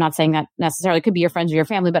I'm not saying that necessarily. It could be your friends or your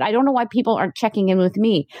family, but I don't know why people aren't checking in with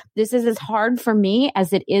me. This is as hard for me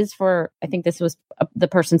as it is for, I think this was the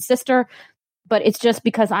person's sister, but it's just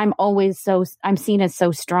because I'm seen as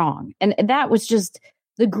so strong. And that was just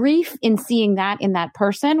the grief in seeing that in that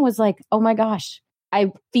person was like, oh my gosh,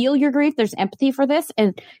 I feel your grief. There's empathy for this.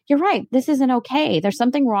 And you're right. This isn't okay. There's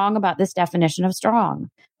something wrong about this definition of strong,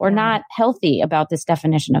 or not healthy about this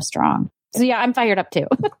definition of strong. So yeah, I'm fired up too.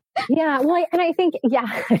 Yeah. Well, and I think,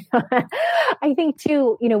 I think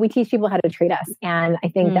too, you know, we teach people how to treat us. And I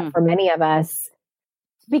think that for many of us,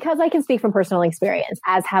 because I can speak from personal experience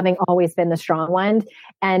as having always been the strong one.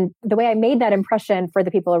 And the way I made that impression for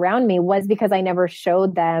the people around me was because I never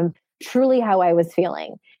showed them truly how I was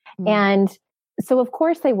feeling. And so of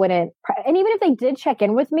course they wouldn't. And even if they did check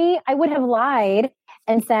in with me, I would have lied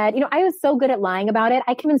and said, you know, I was so good at lying about it.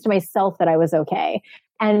 I convinced myself that I was okay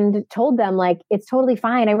and told them, like, it's totally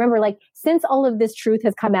fine. I remember, like, since all of this truth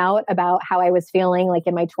has come out about how I was feeling, like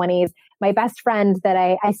in my 20s, my best friend that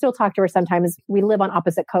I still talk to her sometimes. We live on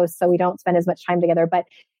opposite coasts, so we don't spend as much time together. But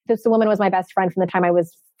this woman was my best friend from the time I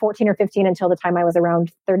was 14 or 15 until the time I was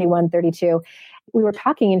around 31, 32. We were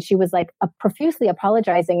talking and she was like profusely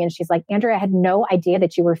apologizing. And she's like, Andrea, I had no idea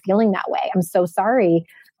that you were feeling that way. I'm so sorry.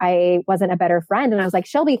 I wasn't a better friend. And I was like,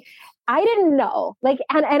 Shelby, I didn't know. Like,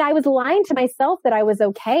 and I was lying to myself that I was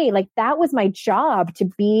okay. Like, that was my job to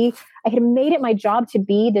be, I had made it my job to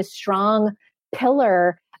be this strong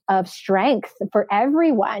pillar of strength for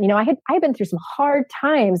everyone. You know, I had been through some hard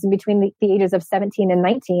times in between the ages of 17 and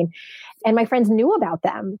 19, and my friends knew about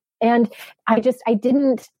them. And I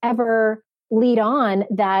didn't ever lead on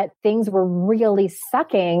that things were really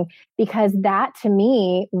sucking, because that to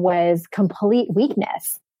me was complete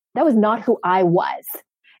weakness. That was not who I was.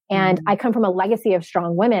 And I come from a legacy of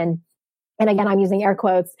strong women. And again, I'm using air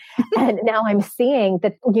quotes. And now I'm seeing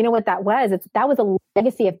that, you know what that was? That was a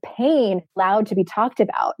legacy of pain allowed to be talked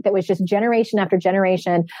about. That was just generation after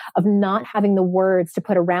generation of not having the words to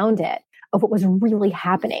put around it, of what was really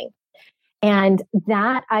happening. And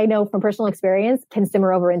that, I know from personal experience, can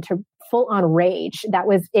simmer over into full on rage. That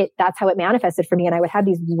was it. That's how it manifested for me. And I would have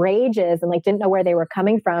these rages and like didn't know where they were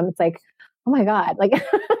coming from. It's like, oh my God, like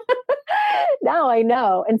now I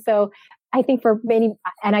know. And so I think for many,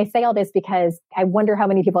 and I say all this because I wonder how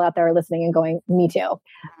many people out there are listening and going, me too.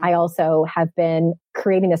 I also have been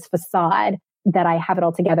creating this facade that I have it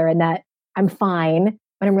all together and that I'm fine,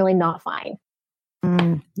 but I'm really not fine.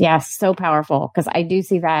 Yes, so powerful. Because I do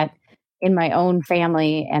see that in my own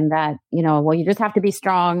family, and that, well, you just have to be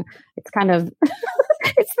strong. It's kind of,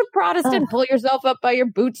 it's the Protestant, pull yourself up by your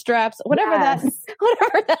bootstraps, whatever that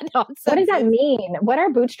nonsense. What does that mean? What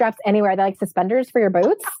are bootstraps anywhere? They're like suspenders for your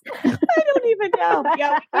boots? I don't even know.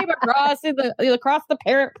 Yeah, we came across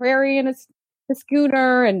the prairie in a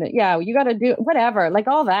scooter, and you got to do whatever, like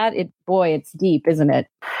all that. It's deep, isn't it?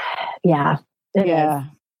 Yeah, it is.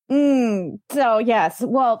 So yes,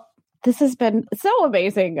 well, this has been so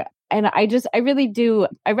amazing. And I really do.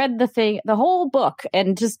 I read the whole book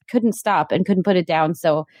and just couldn't stop and couldn't put it down.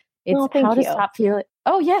 So it's How to Stop Feeling.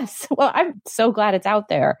 Oh, yes. Well, I'm so glad it's out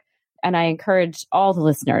there. And I encourage all the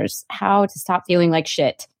listeners how to stop feeling like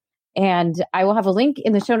shit. And I will have a link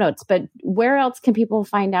in the show notes. But where else can people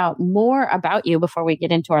find out more about you before we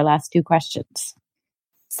get into our last two questions?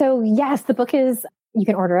 So yes, the book you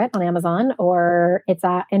can order it on Amazon, or it's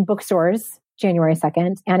in bookstores January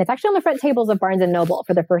 2nd. And it's actually on the front tables of Barnes & Noble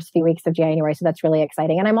for the first few weeks of January. So that's really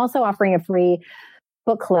exciting. And I'm also offering a free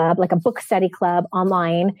book club, like a book study club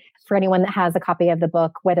online for anyone that has a copy of the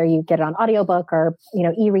book, whether you get it on audiobook or,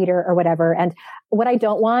 e-reader or whatever. And what I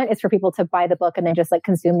don't want is for people to buy the book and then just like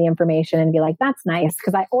consume the information and be like, that's nice.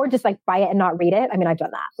 Or just like buy it and not read it. I mean, I've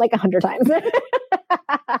done that like 100 times.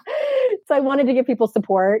 So I wanted to give people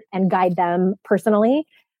support and guide them personally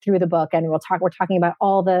through the book. And we're talking about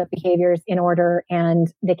all the behaviors in order,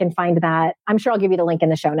 and they can find that. I'm sure I'll give you the link in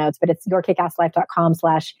the show notes, but it's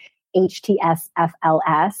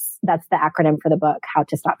yourkickasslife.com/HTSFLS. That's the acronym for the book, How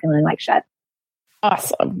to Stop Feeling Like Shit.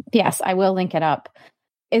 Awesome. Yes, I will link it up.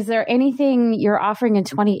 Is there anything you're offering in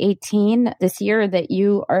 2018 this year that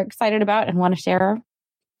you are excited about and want to share?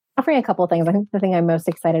 Offering a couple of things. I think the thing I'm most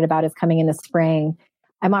excited about is coming in the spring.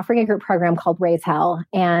 I'm offering a group program called Raise Hell,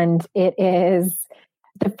 and it is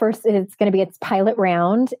it's going to be its pilot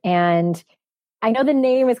round. And I know the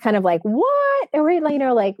name is kind of like, what? And we're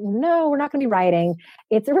like, no, we're not going to be writing.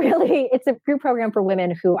 It's a group program for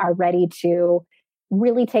women who are ready to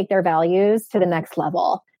really take their values to the next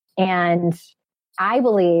level. And I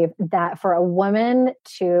believe that for a woman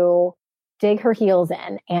to dig her heels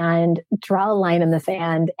in and draw a line in the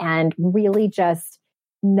sand and really just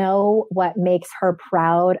know what makes her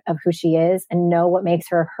proud of who she is and know what makes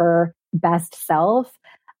her best self,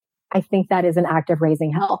 I think that is an act of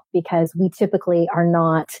raising hell, because we typically are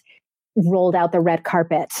not rolled out the red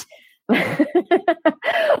carpet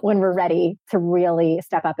when we're ready to really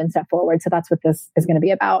step up and step forward. So that's what this is going to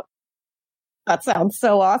be about. That sounds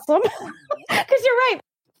so awesome. Because you're right.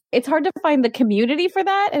 It's hard to find the community for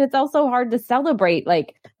that. And it's also hard to celebrate,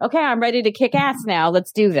 like, okay, I'm ready to kick ass now.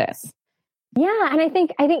 Let's do this. Yeah. And I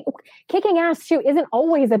think kicking ass too isn't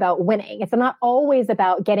always about winning. It's not always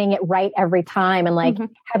about getting it right every time and like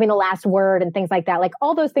having the last word and things like that. Like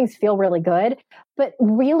all those things feel really good, but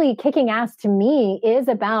really kicking ass to me is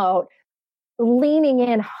about leaning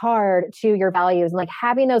in hard to your values and like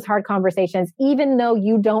having those hard conversations, even though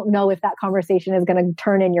you don't know if that conversation is going to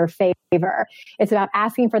turn in your favor. It's about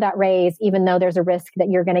asking for that raise, even though there's a risk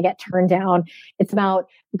that you're going to get turned down. It's about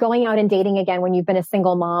going out and dating again when you've been a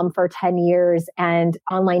single mom for 10 years and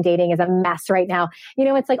online dating is a mess right now.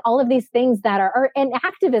 It's like all of these things that are and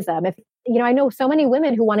activism. I know so many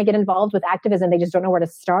women who want to get involved with activism, they just don't know where to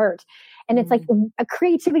start. And it's like a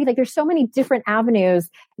creativity, like there's so many different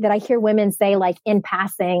avenues that I hear women say like in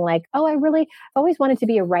passing, like, oh, I've always wanted to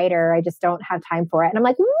be a writer. I just don't have time for it. And I'm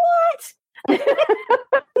like, what?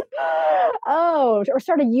 Oh, or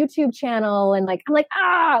start a YouTube channel. And like, I'm like,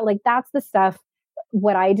 like that's the stuff.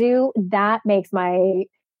 What I do, that makes the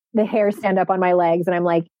hair stand up on my legs. And I'm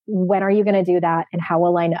like, when are you going to do that? And how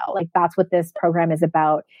will I know? Like, that's what this program is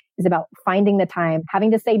about finding the time,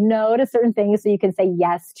 having to say no to certain things so you can say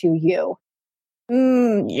yes to you.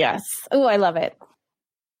 Yes. Oh, I love it.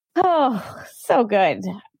 Oh, so good.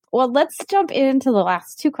 Well, let's jump into the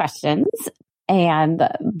last two questions. And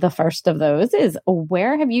the first of those is,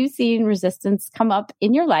 where have you seen resistance come up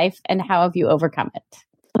in your life and how have you overcome it?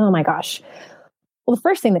 Oh my gosh. Well, the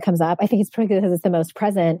first thing that comes up, I think it's probably because it's the most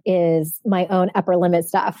present, is my own upper limit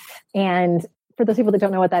stuff. And for those people that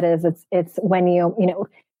don't know what that is, it's when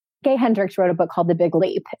Gay Hendricks wrote a book called The Big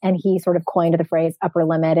Leap, and he sort of coined the phrase upper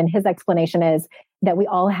limit. And his explanation is that we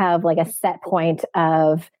all have like a set point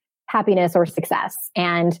of happiness or success.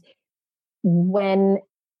 And when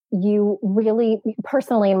you really,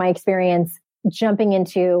 personally, in my experience, jumping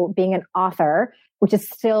into being an author, which is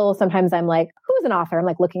still sometimes I'm like, who's an author? I'm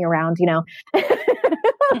like looking around,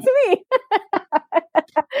 That's me.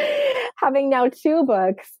 Having now 2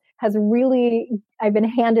 books has really, I've been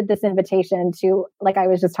handed this invitation to, like I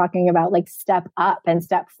was just talking about, like step up and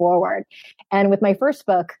step forward. And with my first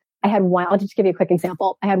book, I had one, I'll just give you a quick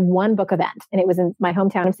example. I had one book event and it was in my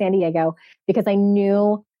hometown of San Diego because I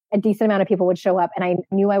knew a decent amount of people would show up and I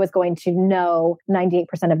knew I was going to know 98%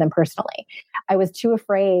 of them personally. I was too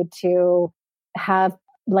afraid to have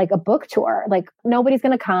like a book tour, like nobody's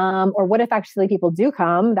going to come, or what if actually people do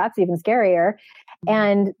come? That's even scarier.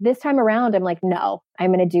 And this time around, I'm like, no,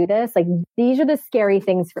 I'm going to do this. Like, these are the scary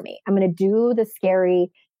things for me. I'm going to do the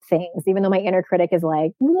scary things, even though my inner critic is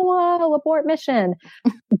like, whoa, abort mission.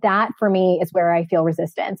 That for me is where I feel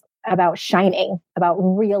resistance about shining, about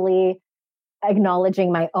really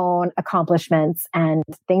acknowledging my own accomplishments and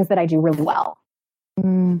things that I do really well.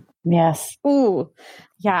 Yes. Ooh,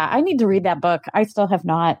 yeah. I need to read that book. I still have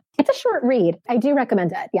not. It's a short read. I do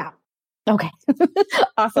recommend it. Yeah. Okay.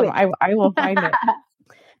 Awesome. I will find it.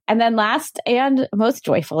 And then last and most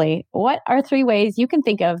joyfully, what are 3 ways you can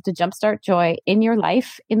think of to jumpstart joy in your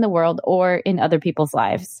life, in the world, or in other people's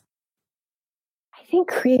lives? I think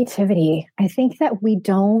creativity. I think that we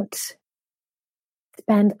don't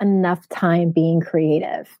spend enough time being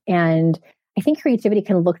creative. And I think creativity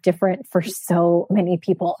can look different for so many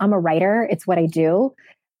people. I'm a writer. It's what I do.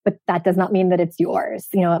 But that does not mean that it's yours.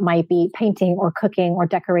 You know, it might be painting or cooking or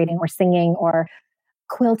decorating or singing or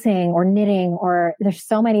quilting or knitting, or there's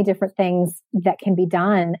so many different things that can be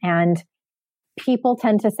done. And people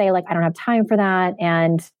tend to say like, I don't have time for that.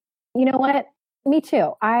 And you know what? Me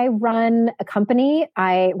too. I run a company.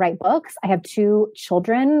 I write books. I have 2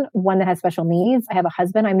 children, one that has special needs. I have a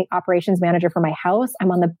husband. I'm the operations manager for my house.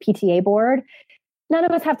 I'm on the PTA board. None of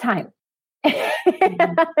us have time.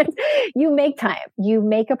 You make time. You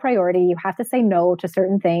make a priority. You have to say no to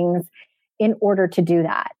certain things in order to do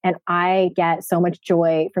that. And I get so much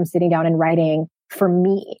joy from sitting down and writing for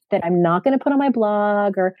me that I'm not going to put on my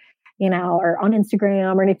blog or, you know, or on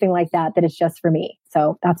Instagram or anything like that, that is just for me.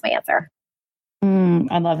 So that's my answer.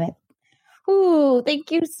 I love it. Ooh, thank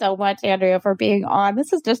you so much, Andrea, for being on. This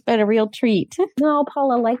has just been a real treat. No,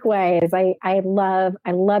 Paula, likewise. I love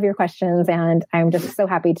your questions, and I'm just so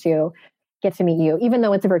happy to get to meet you, even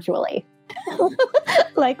though it's virtually.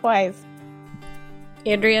 Likewise.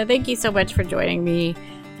 Andrea, thank you so much for joining me.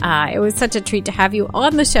 It was such a treat to have you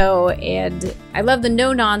on the show, and I love the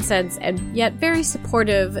no nonsense and yet very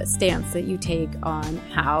supportive stance that you take on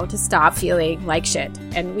how to stop feeling like shit.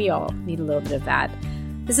 And we all need a little bit of that.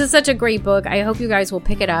 This is such a great book. I hope you guys will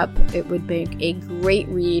pick it up. It would make a great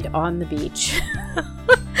read on the beach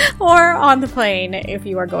or on the plane if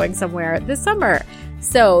you are going somewhere this summer.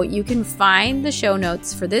 So you can find the show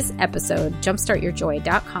notes for this episode,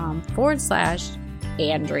 jumpstartyourjoy.com/Andrea,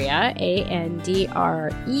 Andrea,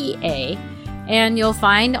 and you'll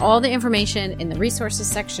find all the information in the resources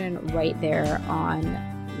section right there on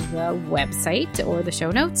the website or the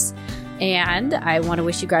show notes. And I want to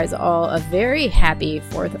wish you guys all a very happy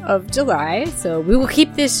 4th of July. So we will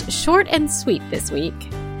keep this short and sweet this week.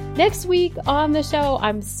 Next week on the show,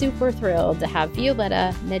 I'm super thrilled to have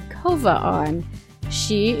Violetta Nedkova on.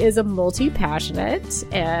 She is a multi-passionate,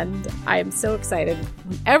 and I'm so excited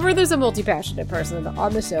whenever there's a multi-passionate person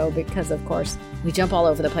on the show because, of course, we jump all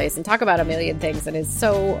over the place and talk about a million things, and it's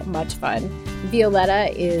so much fun.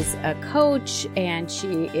 Violetta is a coach, and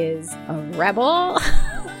she is a rebel,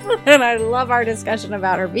 and I love our discussion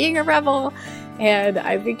about her being a rebel, and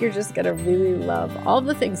I think you're just going to really love all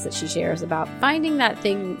the things that she shares about finding that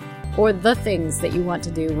thing or the things that you want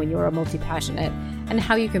to do when you're a multi-passionate, and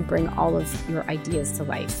how you can bring all of your ideas to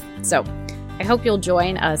life. So I hope you'll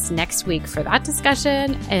join us next week for that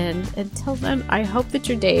discussion. And until then, I hope that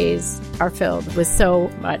your days are filled with so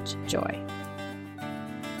much joy.